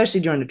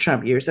 especially during the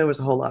Trump years. There was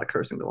a whole lot of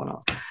cursing going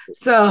on.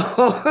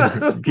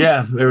 So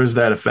Yeah, there was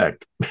that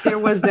effect. there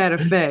was that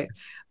effect.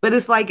 But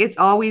it's like it's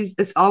always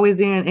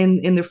there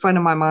in the front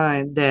of my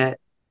mind that,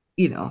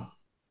 you know,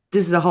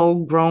 this is a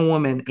whole grown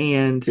woman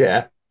and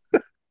Yeah.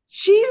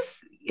 she's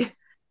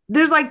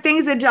there's like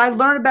things that I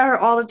learn about her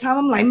all the time.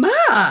 I'm like,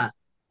 Ma.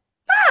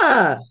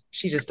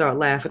 She just start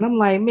laughing. I'm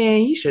like,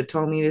 man, you should have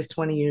told me this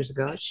 20 years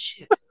ago.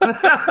 Shit.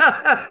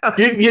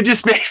 You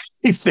just made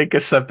me think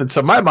of something.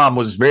 So my mom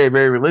was very,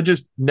 very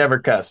religious, never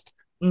cussed.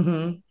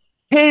 Mm-hmm.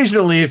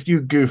 Occasionally, if you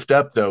goofed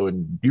up though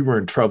and you were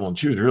in trouble and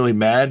she was really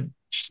mad,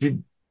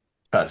 she'd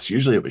cuss.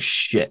 Usually it was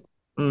shit.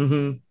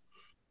 Mm-hmm.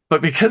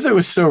 But because it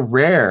was so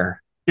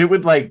rare, it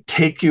would like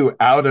take you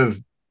out of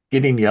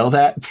getting yelled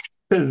at,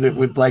 because it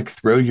would like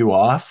throw you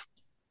off.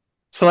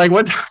 So like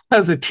one time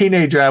as a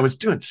teenager, I was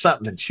doing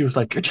something and she was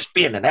like, "You're just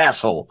being an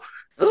asshole."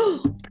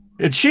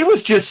 And she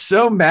was just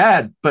so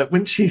mad. But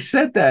when she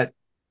said that,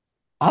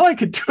 all I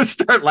could do was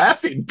start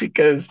laughing,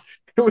 because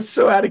it was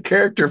so out of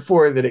character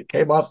for her that it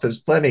came off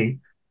as funny.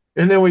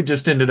 And then we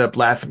just ended up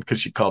laughing because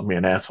she called me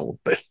an asshole.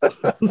 But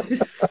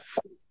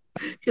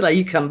Like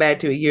you come back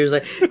to it years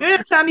like,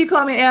 every time you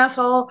call me an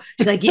asshole,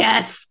 she's like,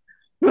 yes.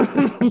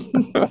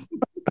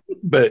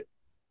 but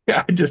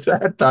yeah, I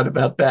had thought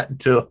about that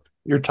until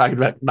you're talking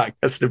about not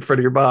cussing in front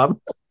of your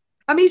mom.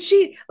 I mean,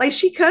 she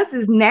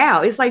cusses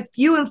now. It's like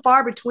few and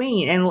far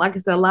between. And like I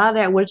said, a lot of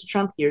that was the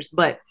Trump years.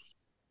 But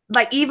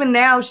like even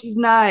now, she's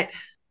not.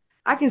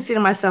 I consider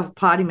myself a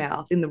potty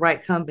mouth in the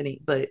right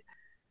company, but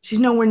she's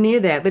nowhere near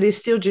that. But it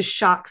still just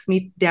shocks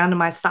me down to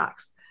my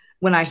socks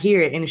when I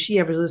hear it. And if she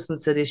ever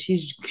listens to this,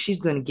 she's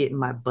going to get in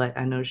my butt.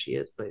 I know she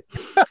is, but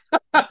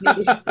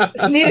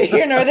it's neither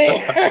here nor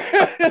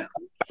there.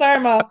 Sorry,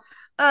 mom.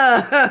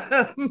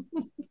 Uh,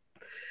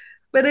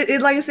 but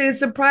it like I said, it's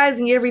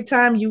surprising every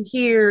time you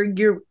hear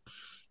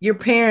your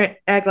parent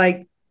act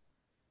like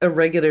a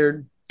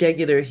regular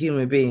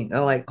human being.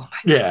 I'm like, oh my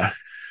God, Yeah.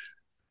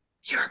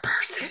 you're a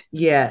person.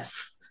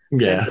 Yes,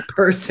 that's Yeah. a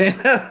person.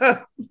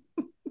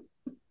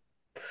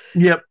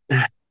 Yep.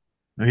 and,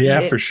 Yeah,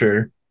 for it,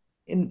 sure.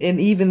 and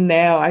even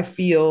now, I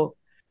feel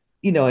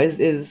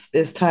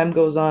as time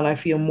goes on, I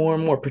feel more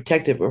and more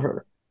protective of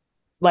her.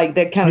 Like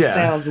that kind of Yeah.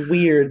 sounds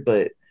weird,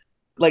 but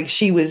like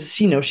she was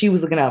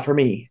looking out for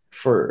me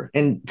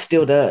and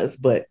still does,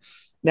 but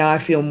now I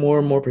feel more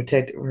and more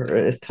protective of her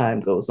as time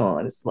goes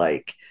on. It's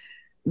like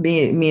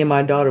me and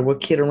my daughter will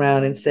kid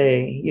around and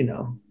say, you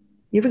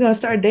ever gonna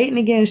start dating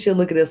again? She'll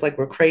look at us like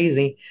we're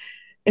crazy.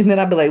 And then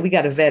I'll be like, we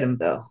gotta vet him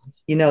though.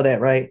 You know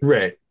that, right?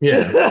 Right.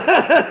 Yeah.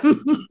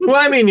 Well,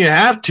 I mean, you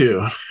have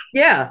to.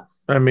 Yeah.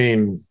 I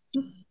mean,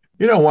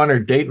 you don't want her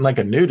dating like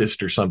a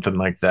nudist or something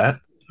like that.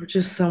 Or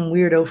just some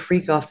weirdo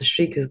freak off the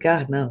street, because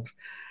God knows.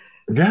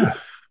 Yeah.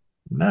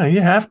 No,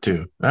 you have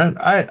to.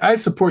 I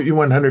support you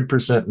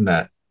 100% in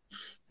that.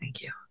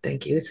 Thank you.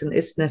 Thank you.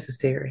 It's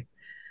necessary.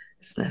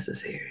 It's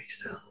necessary.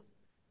 So,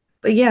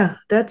 but yeah,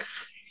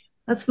 that's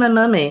my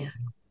mummy.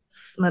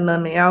 It's my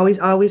mummy. I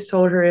always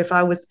told her if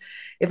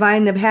I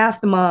ended up half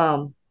the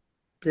mom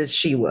that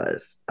she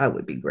was, I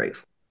would be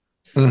grateful.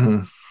 So.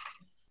 Mm-hmm.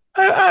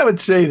 I would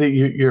say that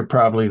you're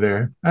probably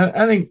there.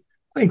 I think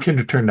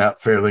Kinder turned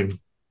out fairly,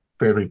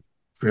 fairly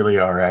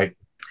all right.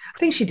 I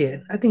think she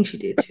did. I think she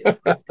did too.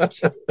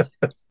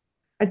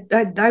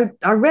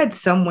 I read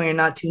somewhere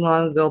not too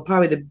long ago,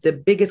 probably the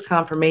biggest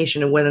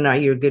confirmation of whether or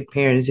not you're a good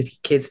parent is if your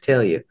kids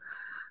tell you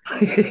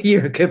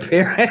you're a good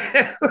parent.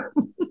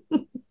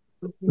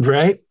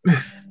 Right?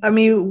 I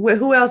mean,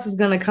 who else is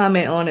going to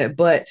comment on it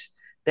but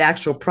the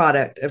actual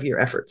product of your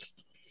efforts?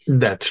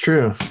 That's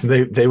true.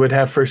 They would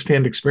have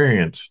firsthand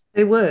experience.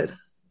 They would.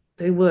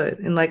 They would.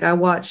 And like I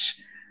watch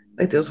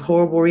like those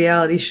horrible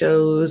reality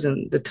shows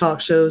and the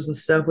talk shows and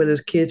stuff where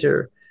those kids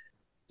are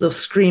little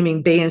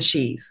screaming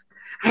banshees.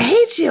 I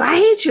hate you. I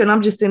hate you. And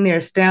I'm just sitting there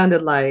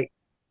astounded, like,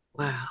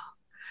 wow.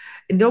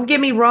 And don't get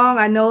me wrong.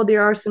 I know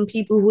there are some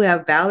people who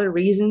have valid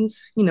reasons,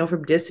 for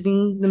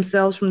distancing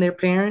themselves from their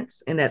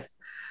parents. And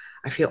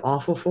I feel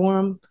awful for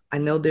them. I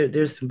know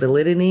there's some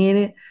validity in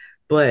it,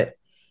 but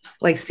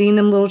like seeing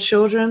them little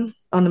children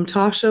on them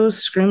talk shows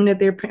screaming at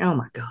their parents. Oh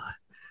my God.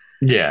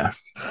 Yeah.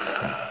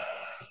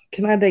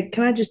 Can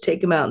I just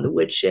take them out in the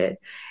woodshed?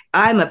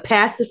 I'm a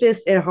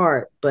pacifist at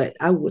heart, but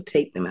I will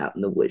take them out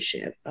in the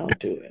woodshed. I'll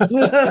do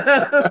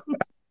it.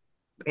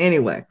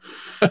 Anyway,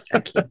 I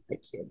can't.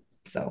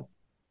 So,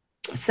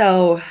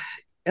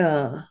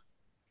 tell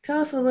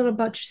us a little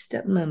about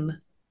your stepmom.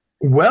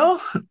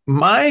 Well,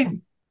 my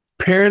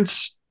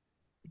parents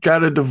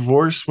got a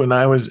divorce when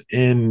I was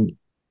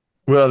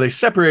they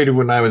separated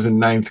when I was in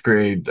ninth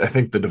grade. I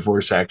think the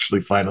divorce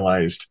actually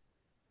finalized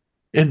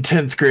in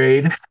 10th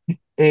grade.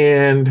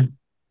 And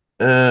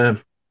I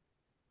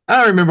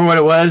don't remember what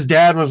it was.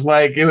 Dad was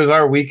like, it was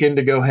our weekend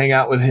to go hang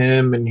out with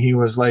him. And he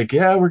was like,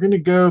 yeah, we're going to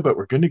go, but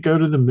we're going to go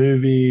to the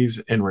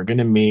movies and we're going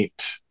to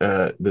meet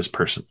this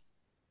person. I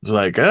was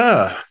like,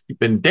 you've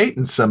been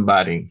dating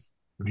somebody.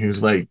 And he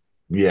was like,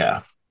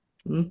 yeah.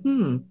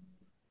 Mm-hmm.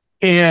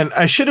 And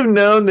I should have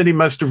known that he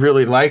must have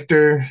really liked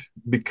her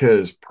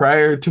because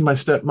prior to my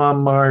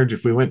stepmom, Marge,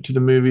 if we went to the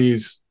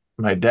movies,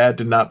 my dad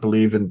did not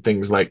believe in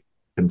things like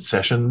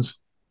concessions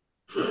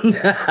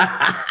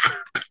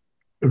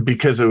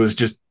because it was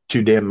just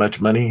too damn much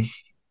money.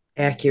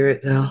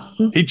 Accurate, though.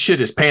 He'd shit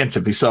his pants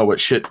if he saw what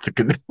shit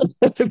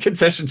the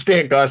concession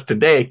stand cost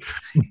today.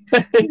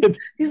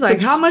 He's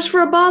like, how much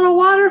for a bottle of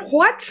water?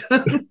 What?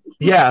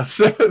 Yeah.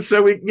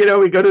 So we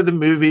go to the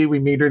movie, we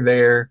meet her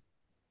there.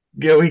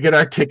 We get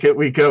our ticket,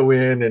 we go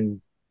in,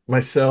 and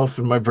myself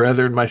and my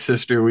brother and my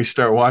sister, we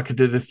start walking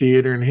to the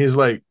theater, and he's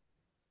like,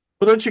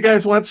 well, don't you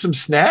guys want some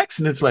snacks?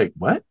 And it's like,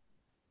 what?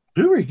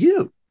 Who are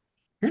you?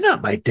 You're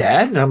not my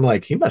dad. And I'm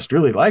like, he must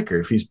really like her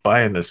if he's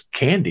buying this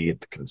candy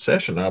at the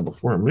concession aisle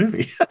before a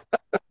movie.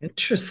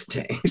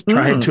 Interesting. He's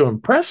trying to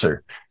impress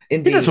her.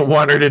 Indeed. He doesn't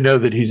want her to know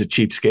that he's a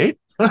cheapskate.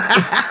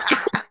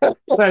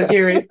 So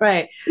curious,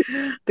 right?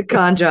 The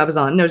con job is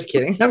on. No, just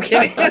kidding. I'm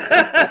kidding.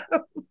 I'm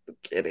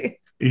kidding.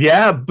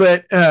 Yeah,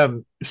 but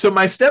so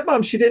my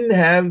stepmom, she didn't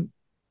have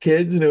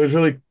kids, and it was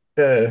really,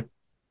 it's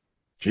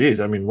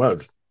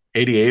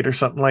 88 or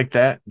something like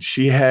that.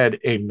 She had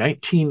a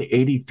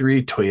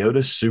 1983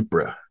 Toyota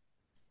Supra.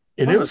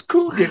 And it was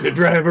cool getting to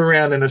drive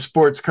around in a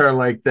sports car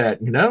like that.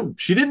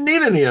 She didn't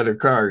need any other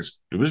cars.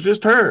 It was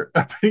just her,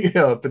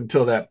 up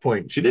until that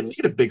point. She didn't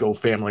need a big old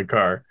family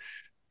car.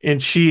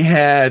 And she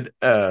had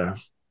a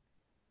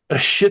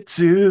Shih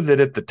Tzu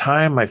that at the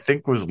time I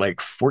think was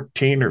like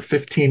 14 or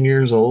 15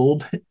 years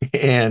old.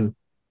 And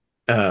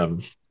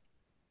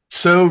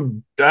so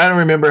I don't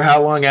remember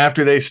how long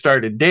after they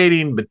started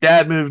dating, but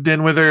Dad moved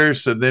in with her.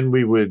 So then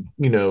we would,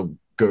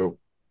 go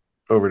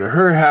over to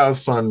her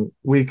house on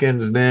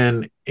weekends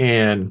then.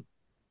 And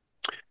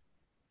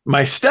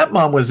my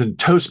stepmom was in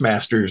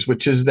Toastmasters,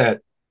 which is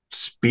that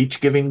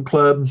speech giving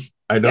club.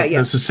 I don't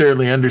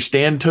necessarily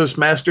understand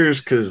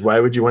Toastmasters because why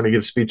would you want to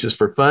give speeches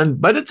for fun?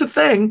 But it's a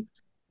thing.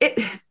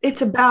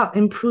 It's about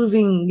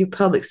improving your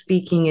public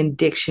speaking and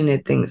diction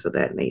and things of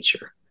that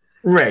nature.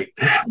 Right.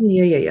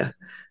 Yeah.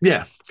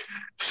 Yeah.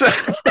 So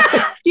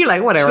you're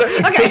like, whatever.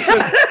 Okay.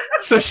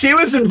 So she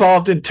was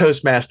involved in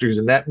Toastmasters,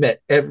 and that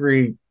met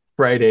every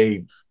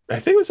Friday. I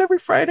think it was every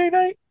Friday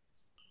night.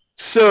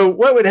 So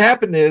what would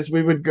happen is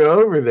we would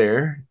go over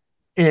there,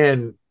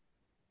 and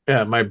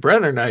my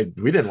brother and I,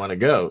 we didn't want to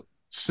go.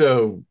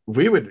 So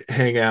we would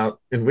hang out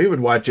and we would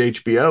watch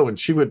HBO, and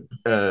she would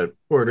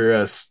order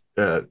us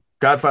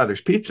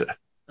Godfather's Pizza.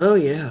 Oh,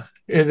 yeah.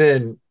 And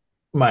then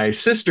my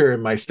sister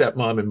and my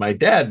stepmom and my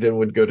dad then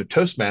would go to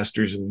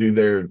Toastmasters and do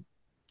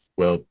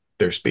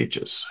their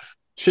speeches.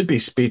 Should be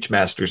speech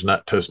masters,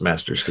 not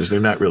Toastmasters, because they're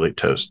not really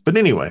toast. But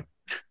anyway,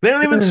 they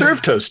don't even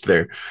serve toast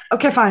there.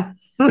 Okay, fine.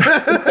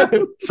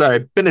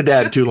 Sorry, been a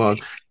dad too long.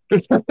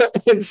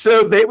 And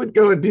so they would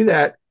go and do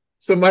that.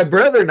 So my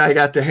brother and I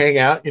got to hang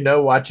out,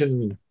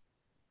 watching,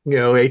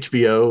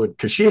 HBO,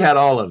 because she had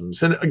all of them,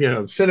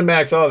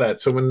 Cinemax, all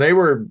that. So when they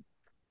were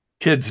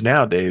kids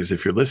nowadays,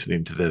 if you're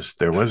listening to this,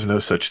 there was no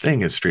such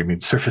thing as streaming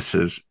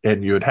services,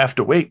 and you would have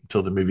to wait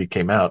until the movie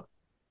came out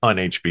on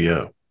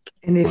HBO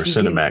or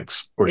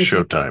Cinemax or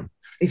Showtime.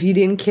 If you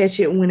didn't catch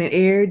it when it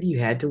aired, you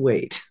had to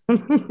wait.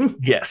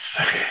 Yes.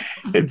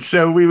 And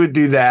so we would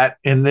do that.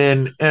 And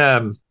then,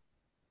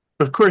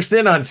 of course,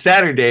 then on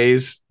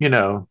Saturdays,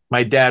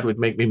 my dad would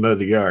make me mow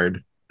the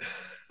yard.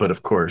 But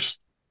of course,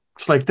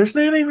 it's like, there's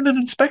not even an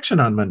inspection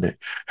on Monday.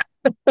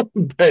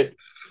 But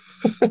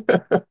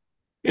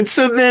and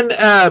so then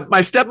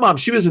my stepmom,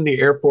 she was in the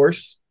Air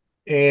Force,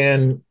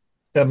 and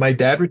my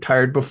dad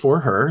retired before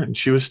her, and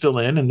she was still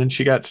in, and then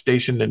she got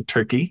stationed in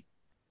Turkey.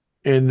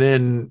 And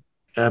then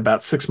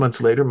about 6 months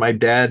later, my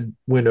dad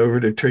went over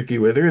to Turkey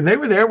with her, and they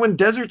were there when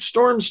Desert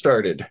Storm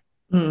started.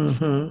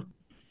 Mm-hmm.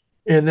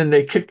 And then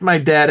they kicked my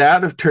dad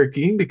out of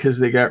Turkey because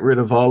they got rid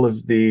of all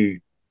of the,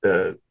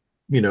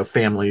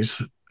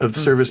 families of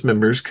service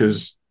members,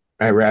 because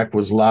Iraq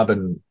was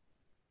lobbing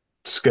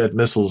Scud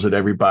missiles at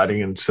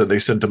everybody. And so they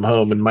sent him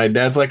home. And my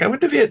dad's like, I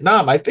went to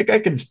Vietnam. I think I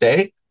can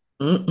stay.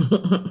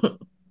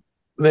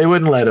 They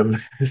wouldn't let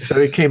him. So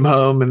he came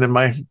home. And then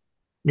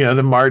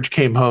the Marge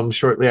came home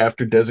shortly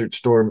after Desert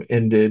Storm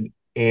ended.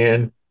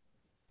 And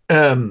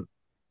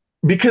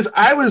because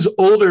I was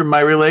older,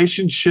 my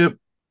relationship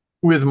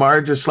with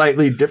Marge is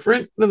slightly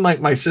different than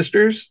like my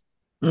sisters,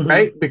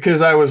 right?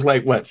 Because I was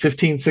like,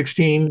 15,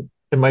 16,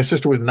 and my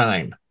sister was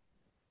 9.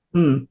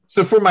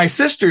 So for my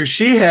sister,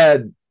 she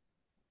had,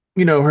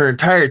 her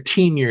entire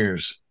teen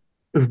years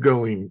of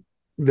going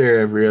there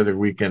every other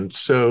weekend.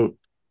 So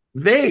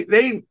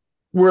they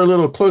were a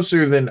little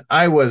closer than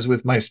I was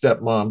with my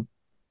stepmom.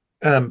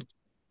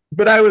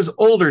 But I was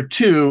older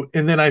too.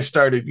 And then I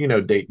started,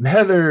 dating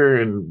Heather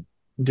and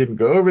didn't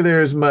go over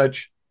there as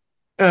much.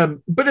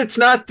 But it's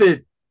not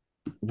that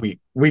we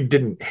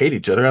didn't hate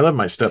each other. I love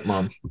my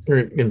stepmom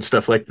and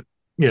stuff like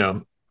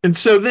that, And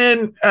so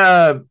then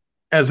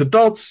as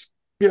adults,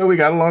 we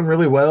got along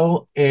really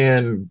well,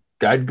 and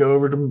I'd go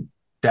over to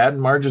Dad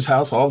and Marge's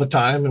house all the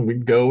time, and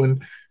we'd go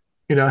and,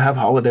 have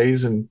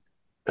holidays. And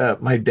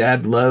my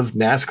dad loved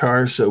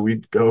NASCAR, so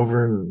we'd go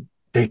over, and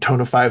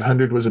Daytona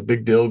 500 was a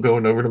big deal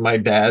going over to my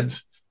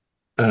dad's.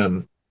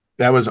 That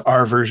was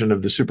our version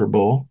of the Super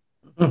Bowl.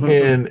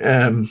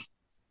 And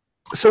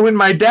so when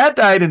my dad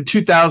died in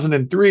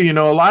 2003,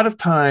 a lot of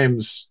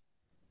times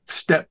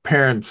step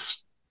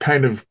parents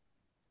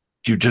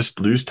you just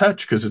lose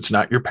touch because it's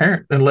not your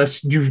parent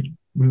unless you've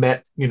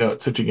met,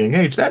 at such a young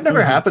age. That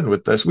never happened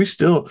with us. We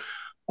still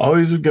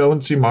always would go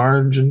and see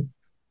Marge and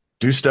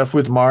do stuff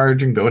with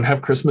Marge and go and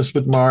have Christmas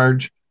with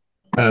Marge.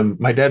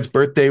 My dad's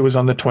birthday was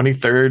on the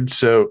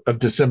 23rd of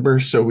December.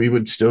 So we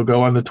would still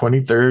go on the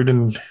 23rd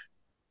and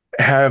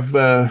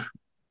have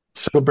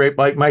celebrate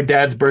like my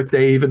dad's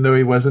birthday, even though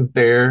he wasn't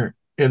there.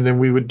 And then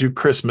we would do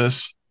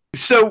Christmas.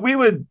 So we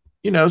would,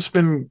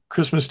 spend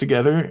Christmas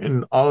together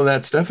and all of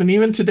that stuff. And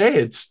even today,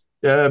 it's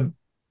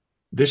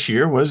this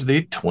year was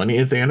the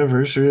 20th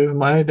anniversary of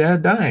my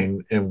dad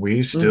dying. And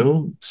we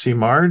still see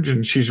Marge,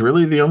 and she's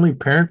really the only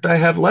parent I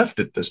have left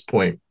at this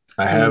point.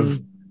 I have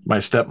my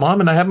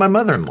stepmom and I have my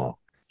mother-in-law.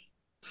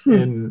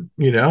 And,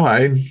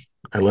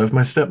 I love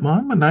my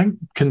stepmom, and I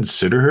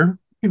consider her,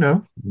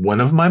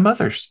 one of my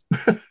mothers.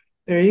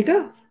 There you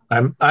go.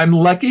 I'm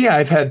lucky.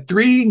 I've had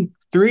three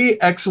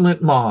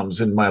excellent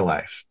moms in my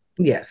life.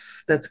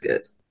 Yes, that's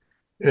good.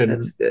 And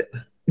that's good.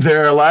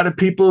 There are a lot of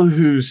people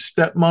whose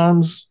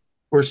stepmoms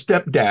or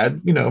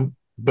stepdad,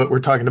 but we're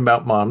talking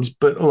about moms.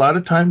 But a lot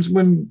of times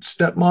when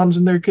stepmoms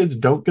and their kids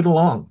don't get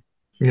along,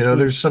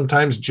 there's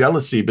sometimes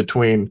jealousy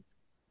between,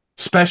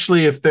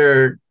 especially if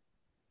they're,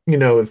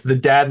 if the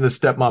dad and the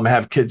stepmom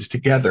have kids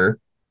together.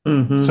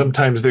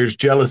 Sometimes there's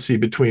jealousy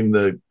between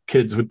the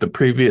kids with the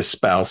previous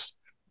spouse.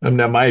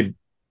 Now, my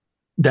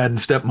dad and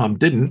stepmom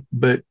didn't,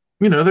 but,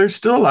 there's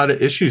still a lot of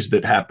issues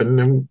that happen,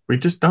 and we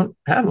just don't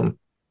have them.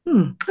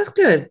 That's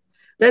good.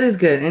 That is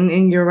good.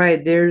 And you're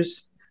right.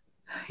 There's,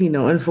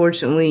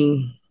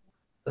 unfortunately,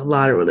 a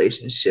lot of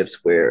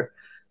relationships where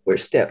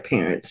step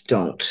parents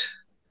don't,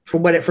 for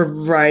a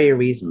variety of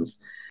reasons,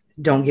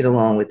 don't get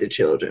along with the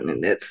children.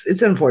 And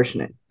it's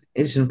unfortunate.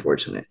 It's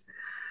unfortunate.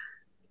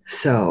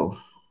 So,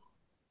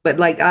 but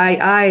like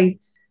I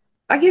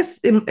guess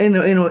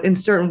in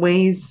certain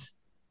ways,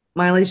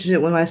 my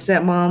relationship with my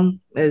stepmom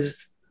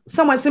is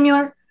somewhat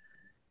similar.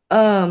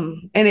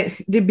 And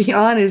to be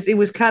honest, it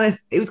was kind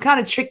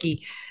of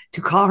tricky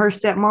to call her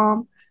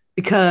stepmom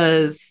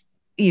because,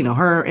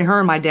 her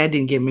and my dad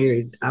didn't get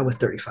married. I was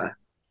 35.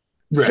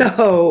 Right.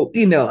 So,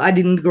 I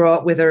didn't grow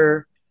up with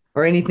her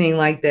or anything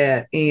like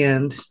that.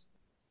 And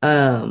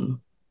I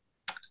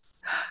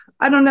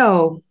don't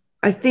know.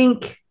 I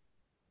think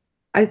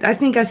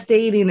I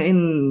stayed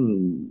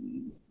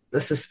in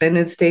a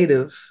suspended state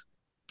of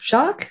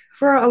shock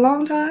for a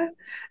long time.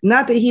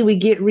 Not that he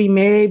would get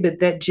remarried, but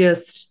that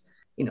just,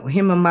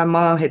 him and my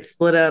mom had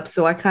split up.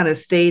 So I kind of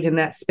stayed in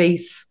that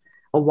space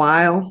a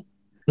while.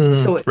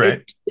 So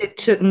it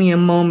took me a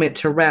moment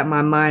to wrap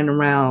my mind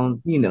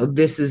around,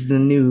 this is the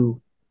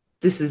new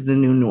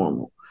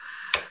normal.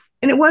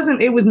 And it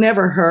was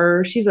never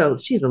her. She's a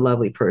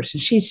lovely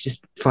person. She's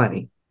just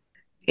funny.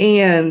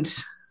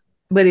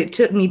 But it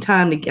took me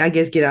time to, I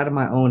guess, get out of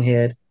my own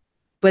head.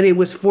 But it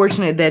was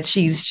fortunate that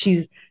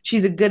she's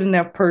a good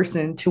enough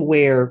person to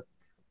where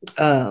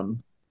I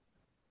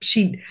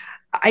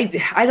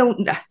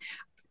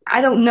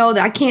don't know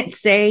that I can't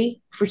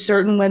say for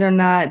certain whether or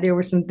not there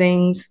were some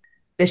things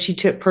that she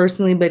took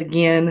personally, but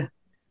again,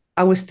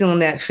 I was still in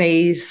that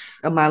phase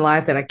of my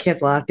life that I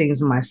kept a lot of things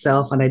to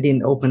myself and I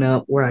didn't open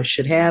up where I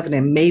should have. And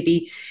then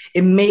maybe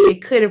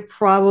it could have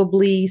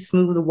probably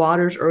smoothed the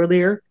waters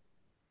earlier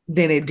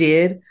than it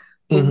did.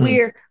 But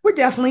we're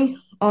definitely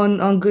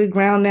on good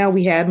ground now.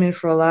 We have been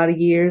for a lot of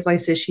years. Like I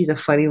said, she's a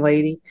funny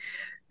lady,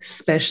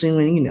 especially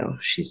when,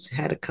 she's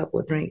had a couple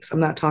of drinks. I'm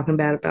not talking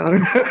bad about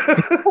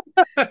her.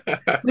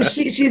 But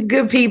she's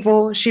good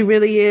people. She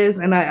really is.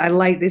 And I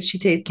like that she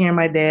takes care of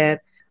my dad.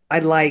 I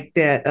like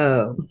that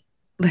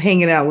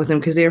hanging out with them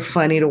because they're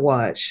funny to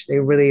watch. They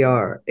really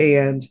are.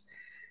 And,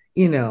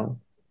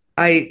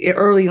 I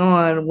early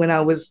on when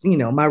I was,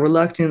 my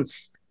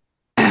reluctance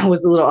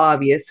was a little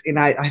obvious and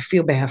I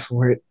feel bad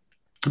for it.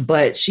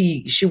 But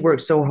she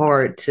worked so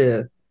hard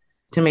to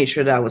make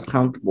sure that I was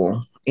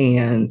comfortable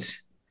and,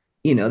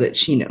 that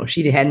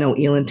she had no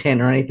ill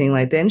intent or anything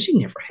like that. And she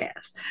never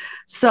has.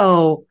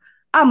 So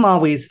I'm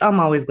always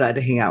glad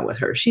to hang out with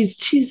her.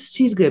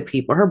 She's good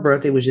people. Her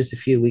birthday was just a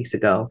few weeks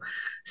ago.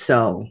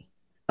 So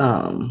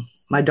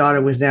my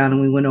daughter was down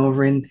and we went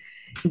over and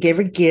gave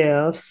her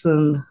gifts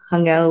and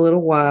hung out a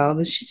little while.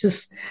 And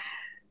she's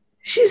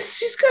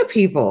good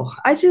people.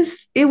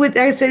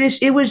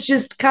 It was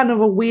just kind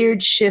of a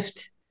weird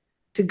shift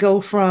to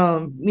go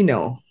from,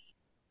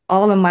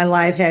 all of my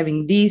life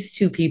having these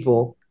two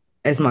people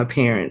as my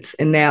parents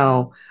and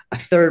now a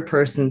third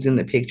person's in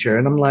the picture.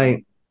 And I'm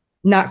like,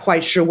 not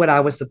quite sure what I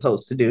was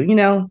supposed to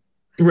do,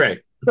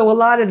 Right. So a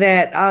lot of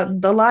that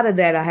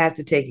I have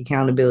to take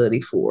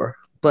accountability for,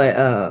 but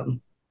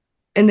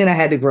and then I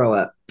had to grow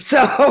up. So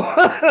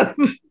I'm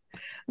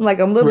like,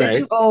 I'm a little bit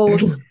too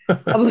old. I'm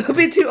a little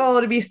bit too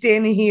old to be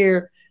standing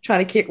here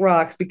trying to kick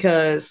rocks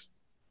because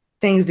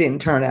things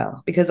didn't turn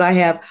out. Because I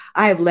have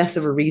less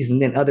of a reason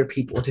than other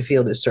people to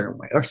feel this certain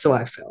way, or so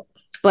I felt.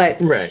 But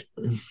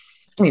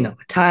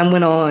time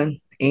went on,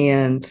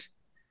 and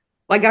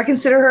like I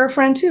consider her a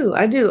friend too.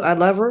 I do. I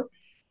love her,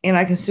 and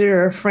I consider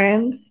her a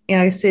friend.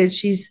 And I said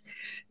she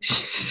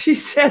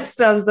says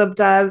stuff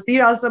sometimes.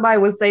 Somebody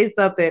would say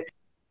something,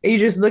 and you're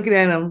just looking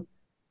at them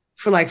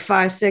for like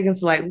 5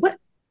 seconds, like what?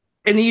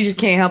 And then you just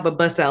can't help but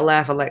bust out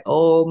laughing, like,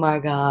 "Oh my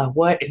God,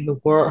 what in the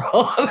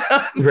world?"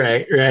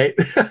 Right.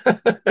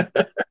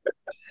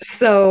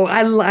 So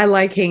I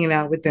like hanging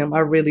out with them. I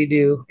really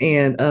do,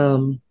 and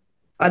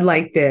I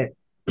like that.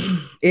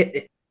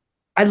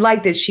 I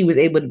like that she was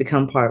able to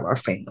become part of our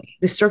family.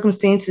 The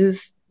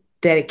circumstances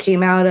that it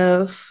came out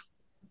of,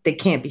 they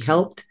can't be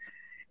helped.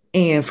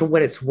 And for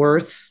what it's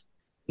worth,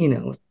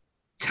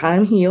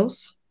 time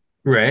heals.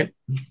 Right.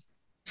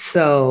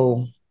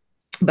 So,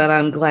 but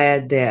I'm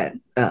glad that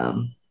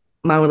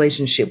my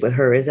relationship with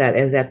her is at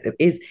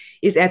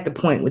the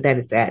point that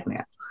it's at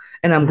now.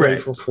 And I'm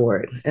grateful for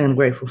it. And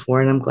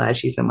I'm glad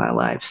she's in my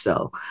life.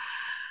 So,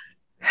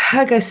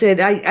 like I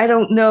said, I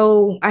don't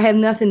know. I have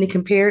nothing to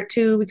compare it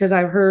to because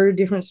I've heard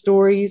different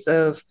stories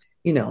of,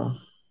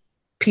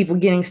 people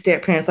getting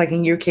step parents, like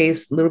in your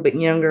case, a little bit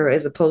younger,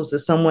 as opposed to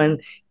someone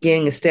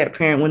getting a step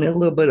parent when they're a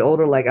little bit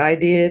older, like I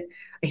did.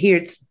 I hear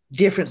it's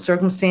different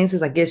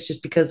circumstances, I guess,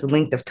 just because the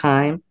length of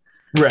time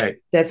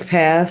that's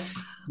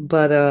passed.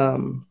 But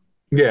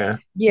there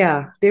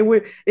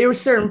were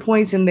certain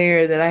points in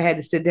there that I had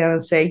to sit down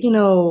and say,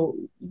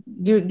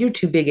 you're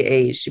too big an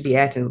age to be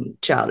acting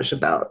childish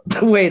about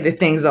the way that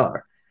things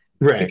are,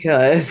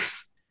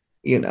 because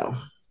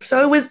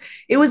so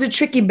it was a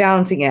tricky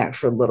balancing act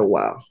for a little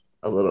while,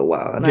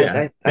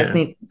 and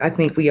I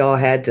think we all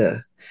had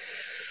to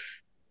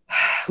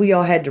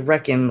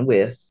reckon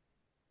with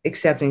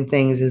accepting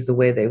things as the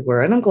way they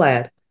were, and I'm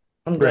glad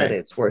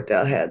it's worked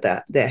out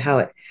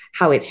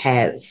how it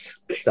has.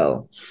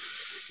 So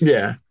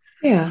yeah.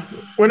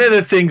 One of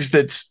the things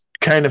that's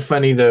kind of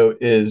funny though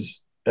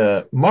is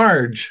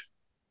Marge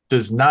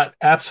does not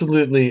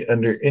absolutely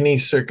under any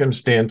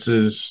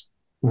circumstances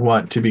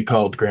want to be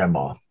called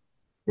grandma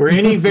or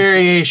any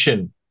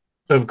variation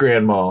of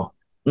grandma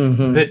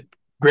that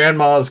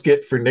grandmas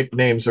get for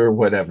nicknames or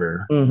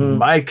whatever.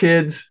 My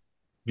kids,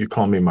 you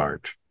call me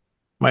Marge.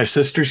 My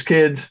sister's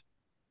kids,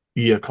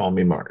 you call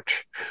me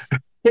Marge.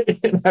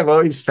 And I've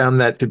always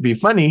found that to be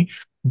funny.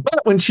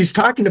 But when she's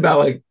talking about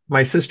like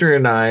my sister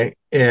and I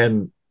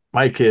and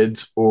my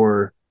kids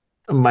or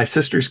my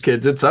sister's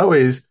kids, it's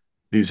always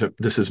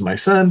this is my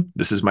son,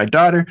 this is my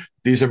daughter,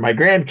 these are my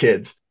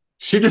grandkids.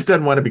 She just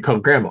doesn't want to be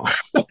called grandma.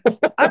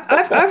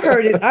 I've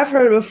heard it. I've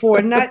heard it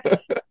before. Not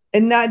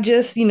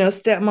just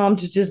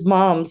stepmoms, just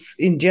moms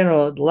in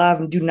general. A lot of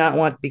them do not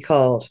want to be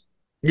called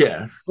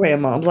Yeah.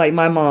 grandmoms. Like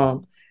my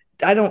mom,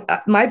 I don't.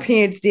 My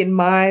parents didn't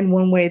mind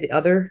one way or the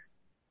other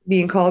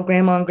being called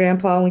grandma and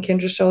grandpa when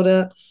Kendra showed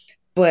up,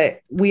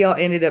 but we all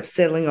ended up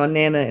settling on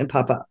Nana and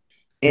Papa,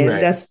 and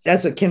Right.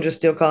 that's what Kendra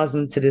still calls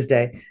them to this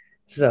day.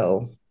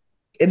 So,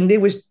 and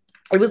it was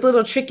a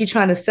little tricky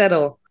trying to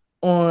settle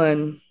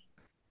on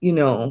you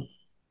know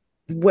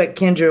what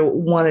Kendra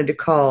wanted to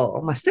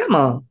call my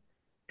stepmom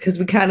because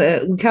we kind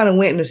of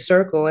went in a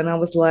circle, and I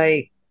was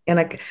like, and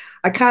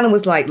I kind of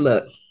was like,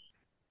 look,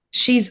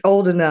 she's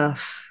old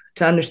enough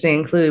to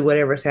understand clearly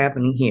whatever's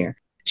happening here.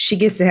 She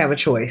gets to have a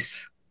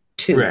choice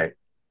too Right.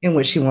 in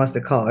what she wants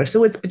to call her.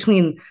 So it's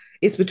between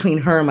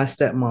her and my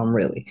stepmom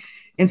really,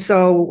 and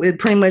so it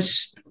pretty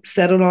much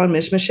settled on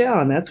Miss Michelle,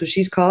 and that's what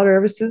she's called her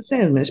ever since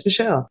then, Miss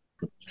Michelle.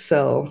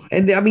 So,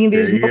 and I mean,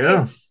 There you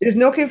go. there's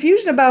no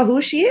confusion about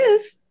who she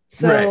is.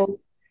 Right. So,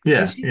 and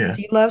Yeah. she Yeah.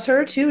 she loves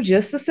her too,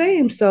 just the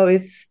same. So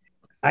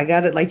I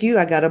got it like you.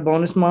 I got a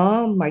bonus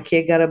mom. My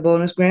kid got a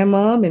bonus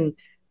grandmom, and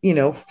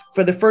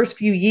for the first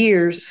few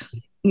years,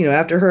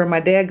 after her and my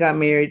dad got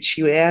married,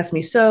 she would ask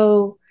me,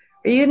 "So,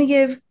 are you gonna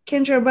give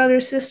Kendra a brother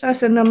or sister?" I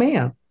said, "No,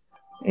 ma'am."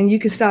 And you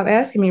can stop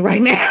asking me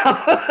right now.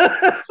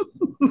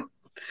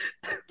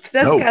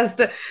 That's the No. kind of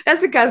stuff.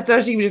 That's the kind of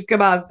stuff she would just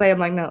come out and say. I'm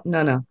like, no,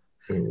 no, no,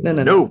 no,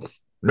 no, no.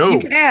 No. You No.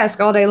 can ask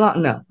all day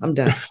long. No, I'm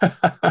done.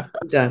 I'm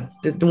done.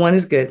 The one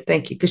is good.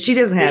 Thank you. Because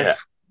Yeah.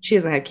 she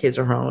doesn't have kids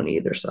of her own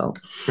either.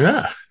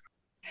 Yeah.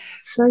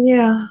 So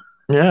yeah.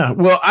 Yeah.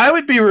 Well, I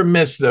would be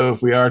remiss though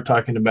if we are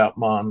talking about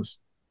moms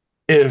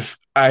if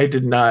I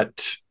did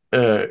not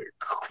not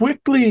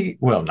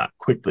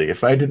quickly,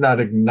 if I did not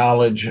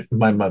acknowledge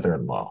my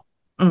mother-in-law.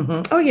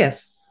 Oh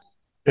yes.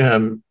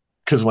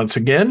 Because once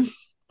again,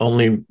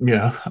 only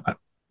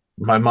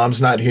my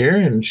mom's not here,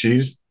 and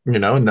she's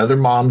another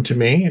mom to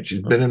me, and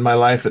she's been in my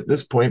life at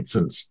this point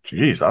since,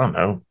 geez, I don't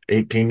know,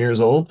 18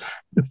 years old.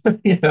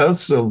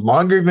 So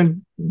longer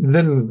than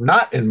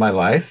not in my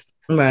life.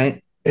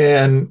 Right.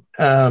 And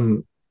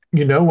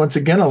once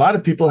again, a lot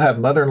of people have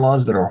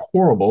mother-in-laws that are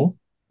horrible.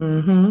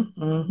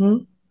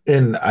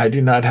 And I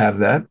do not have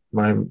that.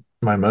 My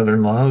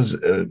mother-in-law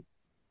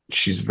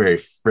she's a very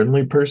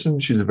friendly person.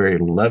 She's a very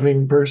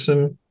loving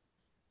person,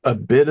 a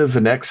bit of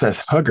an excess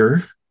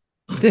hugger.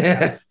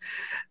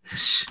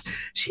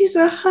 She's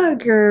a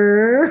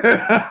hugger.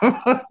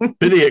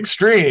 To the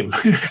extreme.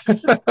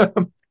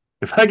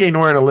 If hugging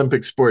were an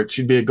Olympic sport,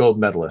 she'd be a gold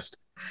medalist.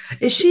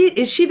 Is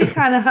she the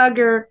kind of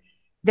hugger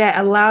that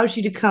allows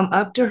you to come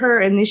up to her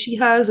and then she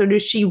hugs, or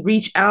does she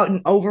reach out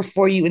and over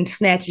for you and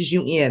snatches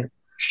you in?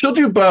 She'll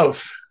do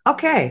both.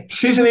 Okay.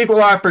 She's an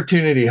equal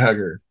opportunity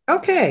hugger.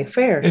 Okay,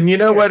 fair. And you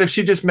know what? If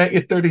she just met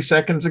you 30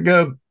 seconds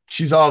ago,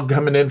 she's all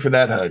coming in for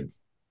that hug.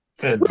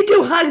 And we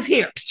do hugs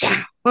here.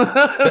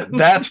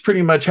 That's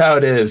pretty much how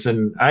it is.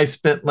 And I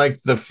spent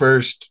like the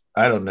first,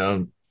 I don't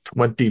know,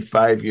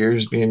 25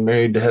 years being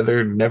married to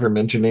Heather, never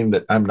mentioning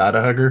that I'm not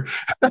a hugger.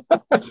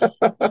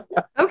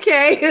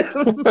 Okay.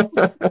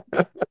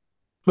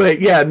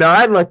 But yeah, no,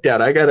 I lucked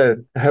out. I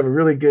have a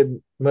really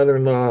good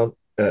mother-in-law.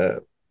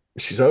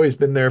 She's always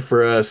been there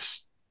for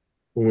us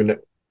when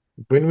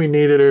we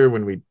needed her,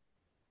 when we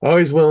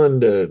always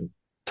willing to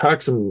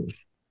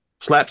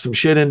slap some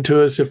shit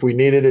into us if we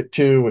needed it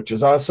to, which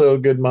is also a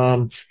good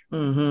mom.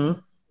 Mm-hmm.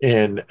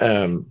 And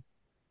I'm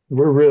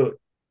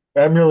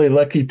really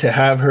lucky to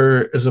have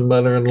her as a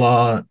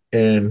mother-in-law.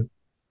 And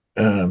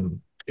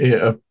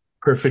a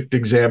perfect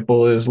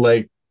example is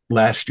like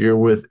last year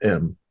with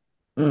M,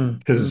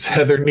 because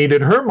Heather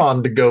needed her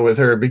mom to go with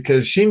her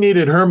because she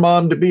needed her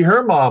mom to be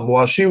her mom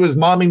while she was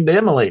momming to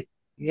Emily.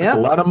 Yeah, that's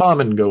a lot of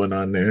momming going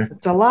on there.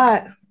 It's a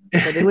lot,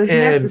 but it was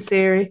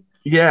necessary.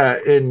 Yeah,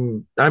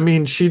 and I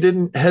mean, she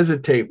didn't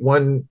hesitate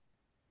one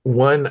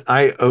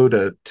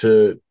iota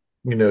to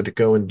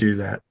go and do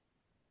that.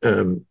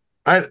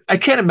 I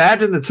can't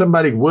imagine that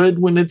somebody would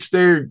when it's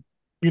their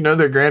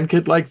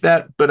grandkid like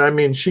that. But I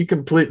mean, she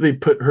completely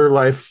put her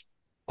life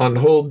on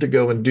hold to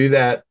go and do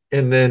that.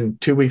 And then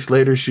 2 weeks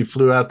later, she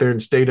flew out there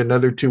and stayed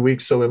another 2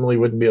 weeks so Emily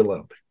wouldn't be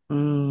alone.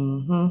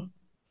 Mm-hmm.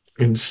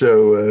 And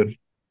so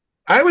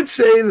I would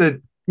say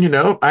that,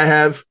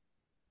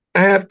 I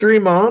have three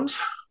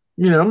moms,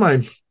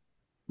 my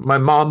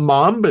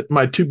mom, but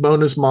my two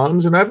bonus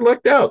moms, and I've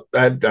lucked out.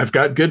 I've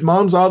got good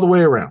moms all the way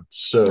around.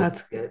 So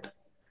that's good.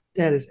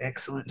 That is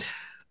excellent.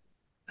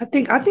 I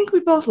think we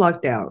both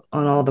lucked out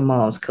on all the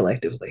moms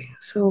collectively.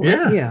 So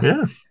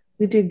yeah,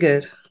 we did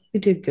good.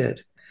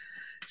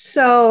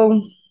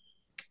 So,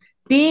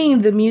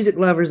 being the music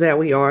lovers that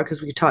we are,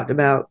 because we talked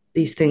about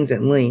these things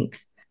at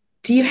length,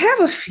 do you have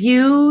a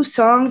few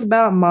songs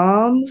about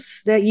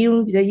moms that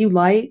you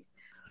like?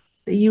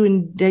 that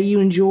you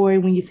enjoy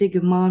when you think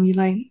of mom? You're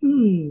like,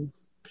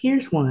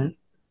 here's one.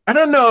 I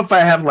don't know if I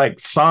have like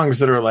songs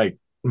that are like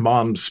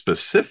mom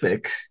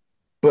specific,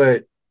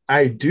 but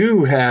I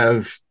do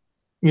have,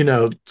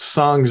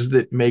 songs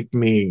that make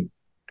me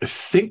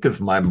think of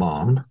my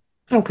mom.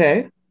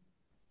 Okay.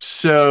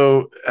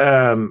 So,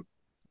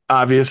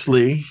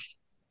 obviously,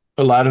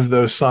 a lot of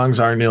those songs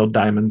are Neil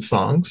Diamond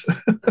songs.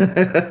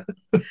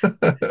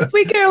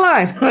 Sweet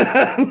Caroline.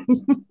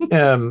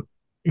 um,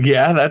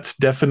 yeah, that's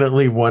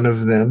definitely one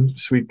of them,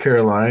 Sweet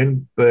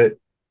Caroline. But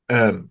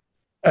um,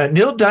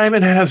 Neil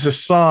Diamond has a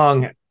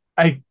song.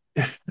 I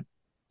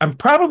I'm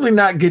probably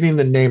not getting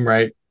the name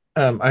right.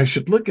 I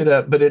should look it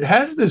up, but it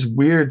has this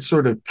weird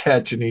sort of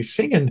catch, and he's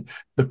singing.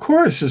 The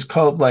chorus is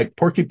called like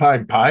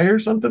Porcupine Pie or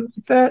something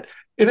like that,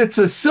 and it's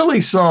a silly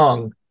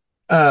song.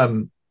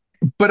 Um,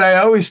 but I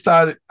always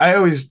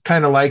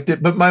kind of liked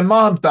it. But my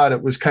mom thought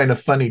it was kind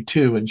of funny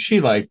too, and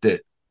she liked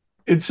it.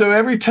 And so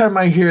every time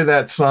I hear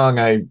that song,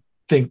 I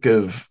think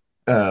of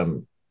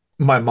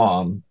my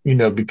mom,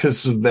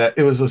 because of that.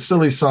 It was a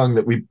silly song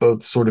that we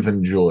both sort of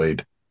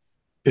enjoyed,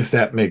 if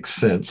that makes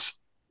sense.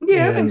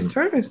 Yeah, that makes And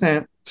perfect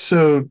sense.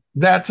 so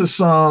that's a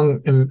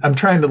song, and I'm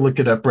trying to look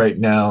it up right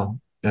now,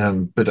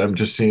 but I'm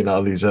just seeing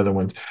all these other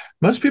ones.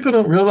 Most people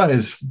don't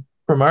realize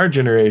from our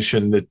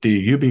generation that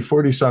the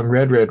UB40 song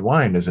Red Red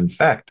Wine is in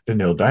fact a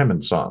Neil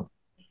Diamond song.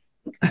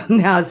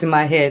 Now it's in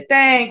my head.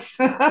 Thanks.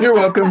 You're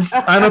welcome.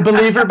 I'm a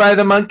Believer by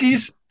the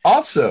Monkees,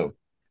 also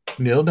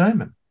Neil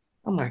Diamond.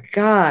 Oh my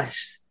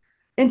gosh.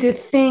 And to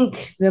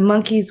think the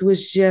Monkees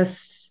was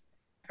just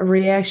a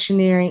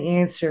reactionary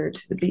answer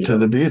to the Beatles. To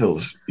the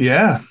Beatles.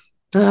 Yeah.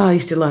 Oh, I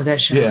used to love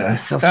that show. Yeah.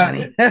 It's so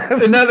funny.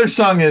 Another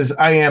song is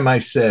I Am, I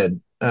Said,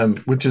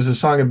 which is a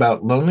song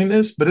about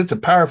loneliness, but it's a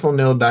powerful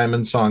Neil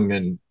Diamond song,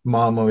 and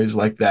mom always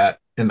liked that.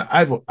 And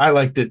I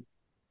liked it.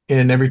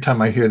 And every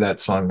time I hear that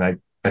song,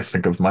 I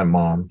think of my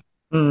mom.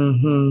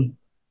 Mm-hmm.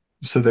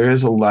 So there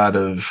is a lot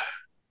of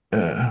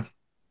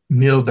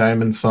Neil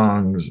Diamond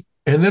songs.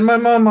 And then my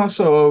mom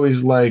also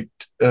always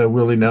liked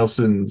Willie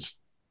Nelson's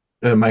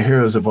My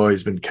Heroes Have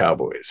Always Been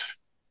Cowboys.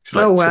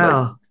 Oh,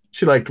 wow.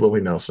 She liked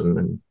Willie Nelson,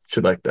 and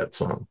she liked that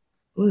song.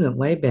 We went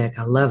way back.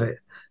 I love it.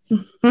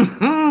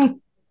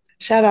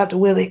 Shout out to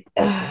Willie.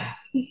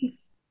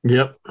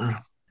 Yep.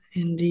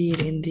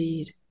 Indeed,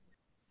 indeed.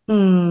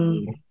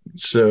 Hmm.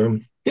 So,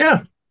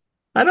 yeah,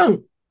 I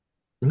don't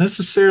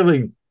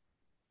necessarily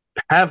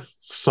have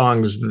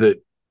songs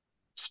that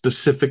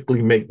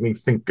specifically make me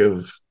think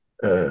of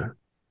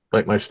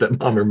like my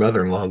stepmom or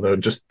mother-in-law, though.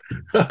 Just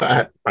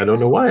I don't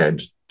know why. I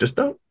just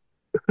don't.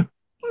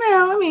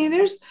 Well, I mean,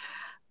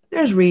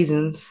 there's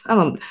reasons. I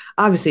don't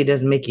obviously it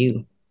doesn't make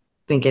you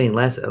think any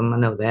less of them. I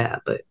know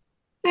that, but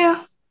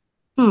yeah.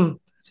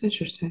 That's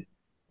interesting.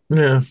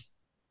 Yeah.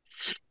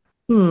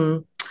 Hmm.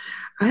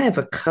 I have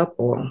a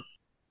couple.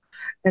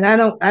 And I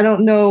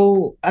don't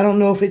know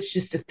if it's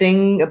just a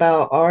thing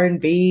about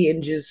R&B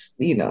and just,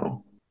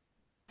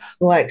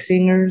 black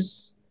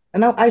singers.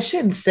 And I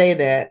shouldn't say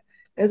that,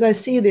 as I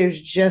see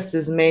there's just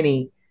as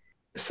many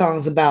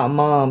songs about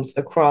moms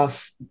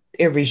across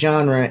every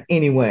genre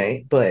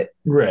anyway, but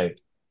Right.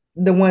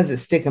 the ones that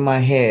stick in my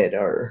head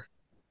are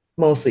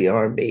mostly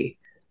R&B.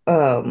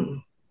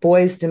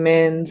 Boys to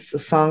Men's A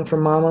Song for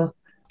Mama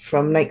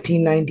from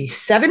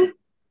 1997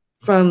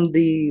 from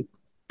the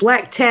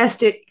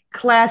Blacktastic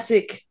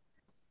classic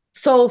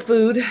Soul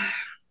Food,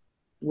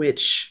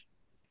 which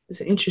is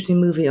an interesting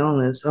movie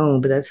on its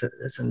own, but that's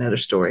another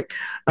story.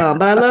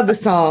 But I love the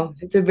song.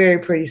 It's a very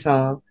pretty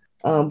song.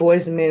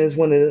 Boys and Men was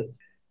one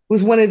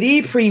of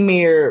the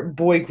premier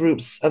boy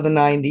groups of the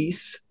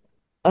 90s.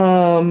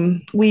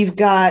 We've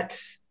got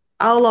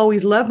I'll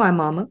Always Love My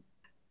Mama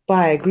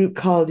by a group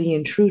called The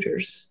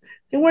Intruders.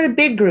 They weren't a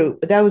big group,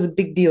 but that was a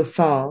big deal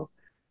song.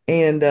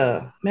 And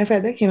matter of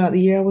fact, that came out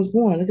the year I was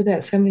born. Look at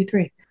that,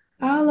 73.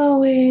 I'll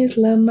always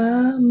love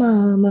my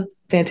mama.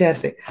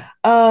 Fantastic.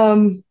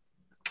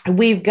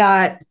 We've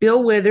got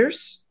Bill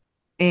Withers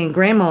and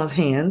Grandma's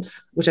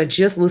Hands, which I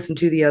just listened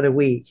to the other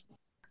week.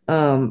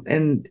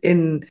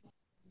 And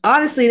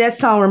honestly, that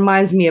song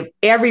reminds me of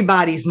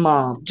everybody's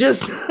mom.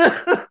 Just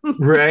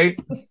Right.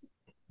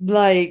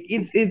 like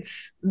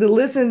it's the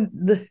listen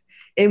the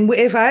and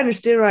if I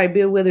understood right,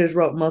 Bill Withers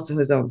wrote most of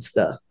his own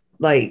stuff.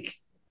 Like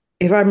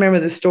if I remember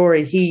the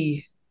story,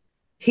 he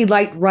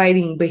liked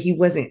writing, but he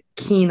wasn't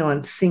keen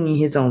on singing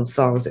his own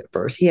songs at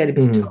first. He had to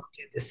be talked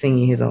into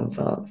singing his own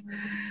songs.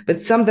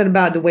 But something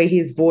about the way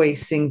his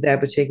voice sings that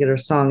particular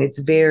song, it's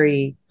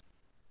very,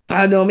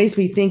 I don't know, it makes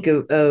me think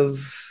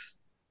of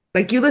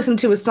like you listen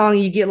to a song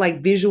and you get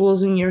like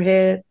visuals in your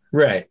head.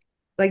 Right.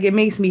 Like it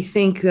makes me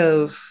think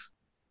of,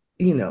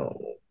 you know,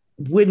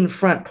 wooden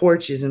front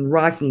porches and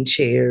rocking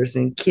chairs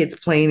and kids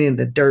playing in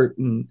the dirt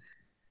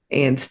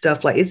and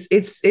stuff like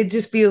it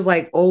just feels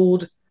like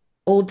old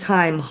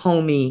time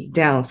homey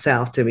down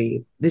south to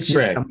me. It's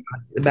just Right. something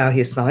about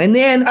his song. And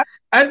then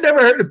I've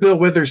never heard a Bill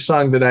Withers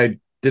song that I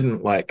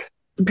didn't like.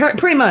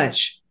 pretty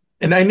much.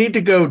 And I need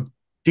to go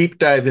deep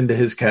dive into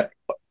his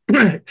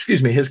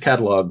excuse me, his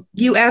catalog.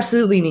 You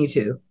absolutely need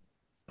to.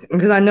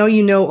 Because I know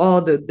you know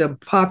all the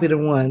popular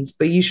ones,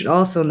 but you should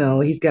also know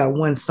he's got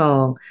one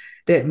song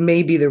that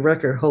may be the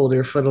record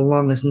holder for the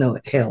longest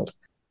note held.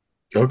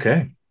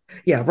 Okay.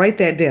 Yeah, write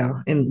that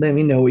down and let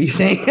me know what you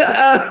think.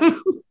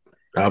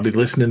 I'll be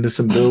listening to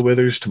some Bill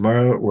Withers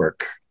tomorrow at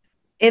work.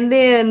 And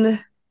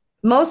then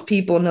most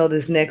people know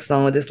this next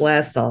song or this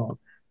last song.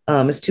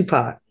 It's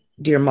Tupac,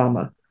 Dear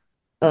Mama.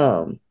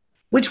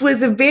 Which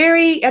was at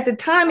the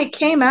time it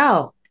came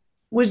out,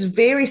 was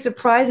very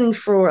surprising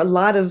for a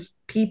lot of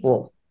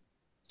people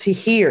to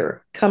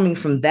hear coming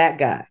from that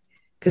guy.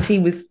 Because he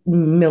was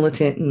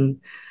militant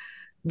and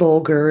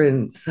vulgar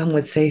and some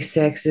would say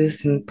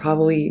sexist and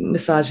probably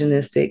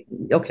misogynistic.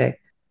 Okay,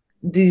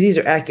 these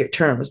are accurate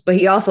terms, but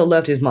he also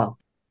loved his mom,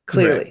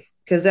 clearly,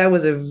 because that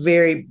was a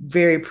very,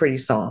 very pretty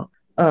song.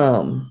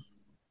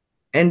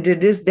 And to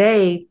this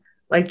day,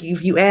 like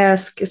if you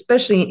ask,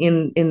 especially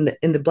in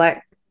the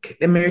Black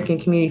American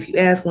community, if you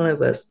ask one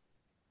of us,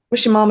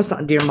 "What's your mama's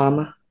song?" "Dear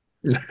Mama,"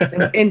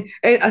 and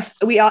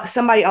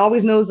somebody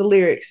always knows the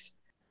lyrics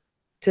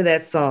to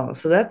that song.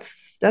 So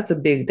that's a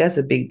big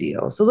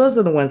deal. So those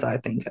are the ones I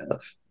think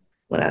of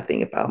when I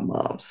think about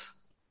moms.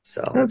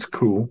 So That's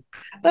cool.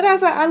 but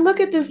as I look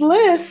at this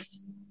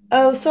list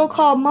of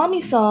so-called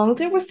mommy songs,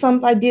 there were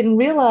some I didn't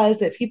realize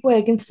that people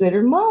had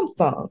considered mom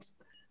songs.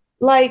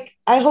 Like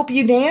I Hope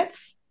You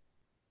Dance,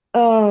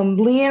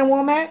 Leanne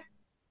Womack.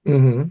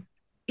 Mm-hmm.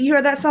 You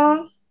heard that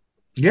song?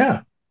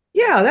 Yeah.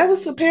 Yeah, that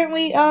was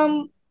apparently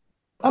a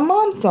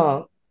mom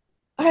song.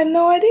 I had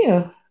no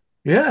idea.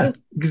 Yeah.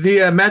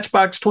 The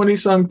Matchbox 20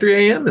 song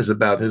 3 a.m. is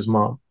about his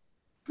mom.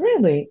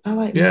 Really? I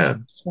like Yeah.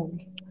 this one.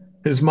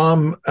 His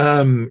mom,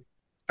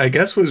 I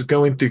guess, was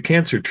going through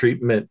cancer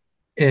treatment,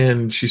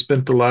 and she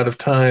spent a lot of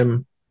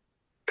time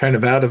kind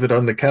of out of it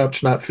on the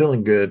couch, not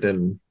feeling good.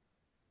 And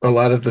a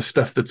lot of the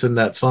stuff that's in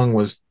that song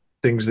was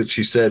things that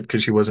she said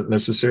because she wasn't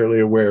necessarily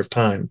aware of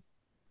time.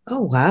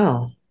 Oh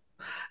wow.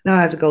 Now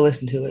I have to go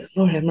listen to it.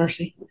 Lord have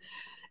mercy.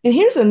 And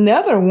here's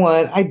another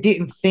one I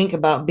didn't think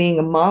about being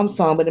a mom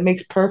song, but it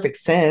makes perfect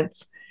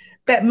sense.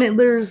 Bette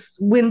Midler's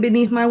Wind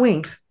Beneath My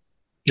Wings.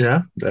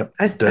 Yeah, that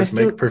does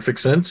make perfect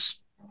sense.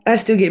 I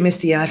still get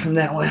misty eyed from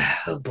that one.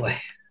 Oh boy,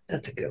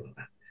 that's a good one.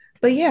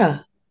 But yeah,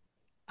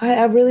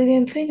 I really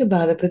didn't think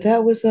about it, but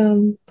that was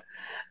the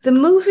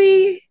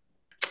movie.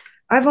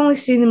 I've only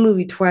seen the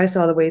movie twice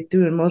all the way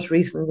through, and most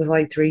recently was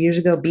like 3 years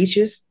ago,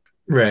 Beaches.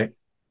 Right.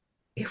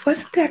 It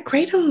wasn't that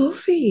great a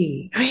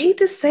movie. I hate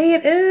to say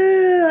it.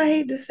 I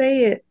hate to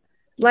say it.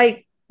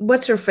 Like,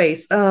 what's her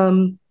face?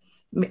 Mayim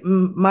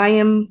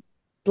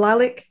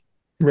Blalik.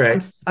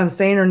 Right. I'm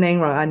saying her name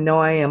wrong. I know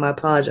I am. I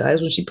apologize.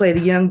 When she played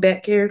a young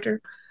Bet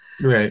character.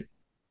 Right.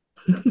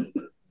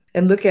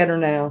 And look at her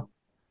now.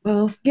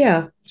 Well,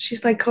 yeah,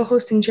 she's like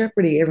co-hosting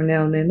Jeopardy every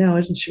now and then now,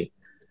 isn't she?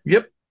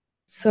 Yep.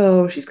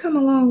 So she's come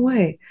a long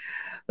way.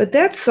 But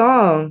that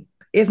song,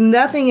 if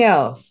nothing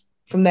else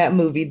from that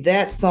movie,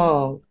 that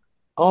song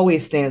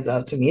always stands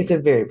out to me. It's a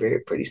very, very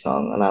pretty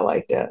song, and I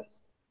like that.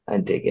 I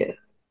dig it.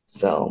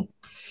 So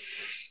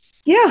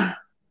yeah,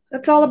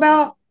 that's all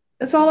about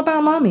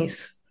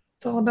mommies.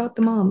 It's all about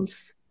the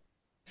moms.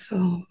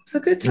 So it's a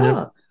good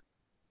talk.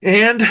 Yep.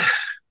 And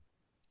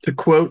to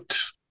quote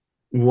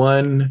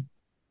one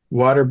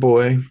water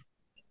boy,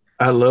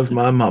 I love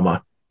my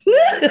mama.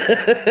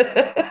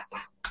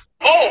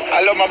 Oh,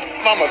 I love my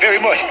mama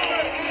very much.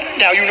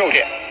 Now you know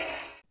that.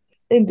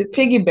 And to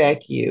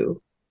piggyback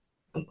you,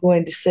 I'm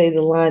going to say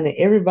the line that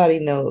everybody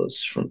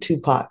knows from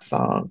Tupac's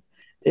song.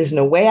 There's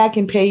no way I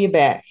can pay you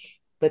back,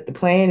 but the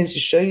plan is to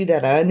show you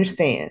that I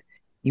understand.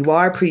 You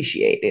are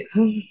appreciated.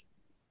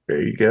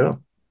 There you go.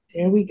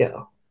 There we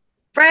go.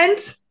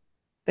 Friends,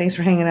 thanks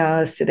for hanging out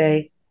with us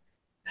today.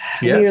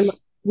 Yes.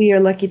 We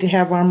are lucky to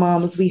have our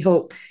moms. We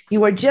hope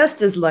you are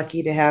just as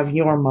lucky to have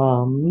your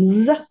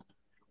moms.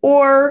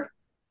 Or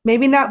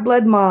maybe not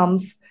blood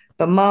moms,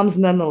 but moms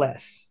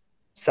nonetheless.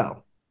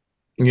 So.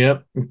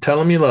 Yep. Tell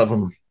them you love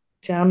them.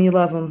 Tell them you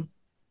love them.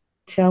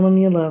 Tell them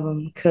you love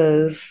them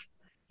because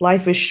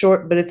life is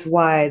short, but it's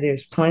wide.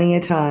 There's plenty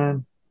of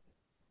time.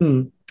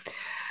 On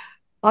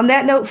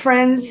that note,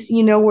 friends,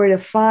 you know where to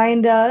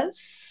find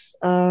us.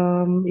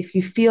 If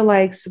you feel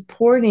like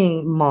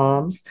supporting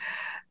moms,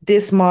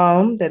 this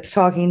mom that's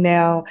talking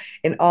now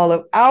and all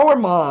of our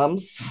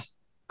moms,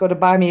 go to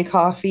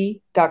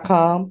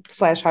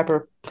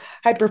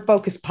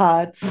buymeacoffee.com/hyperfocus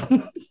pods.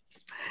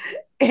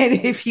 And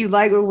if you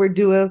like what we're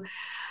doing,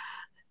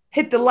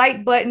 hit the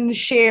like button,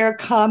 share,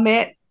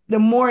 comment. The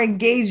more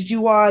engaged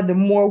you are, the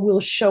more we'll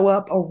show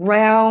up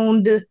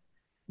around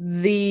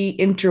the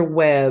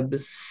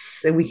interwebs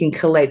and we can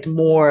collect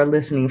more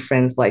listening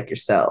friends like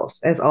yourselves.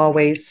 As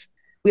always,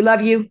 we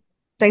love you.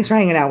 Thanks for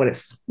hanging out with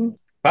us.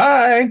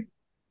 Bye.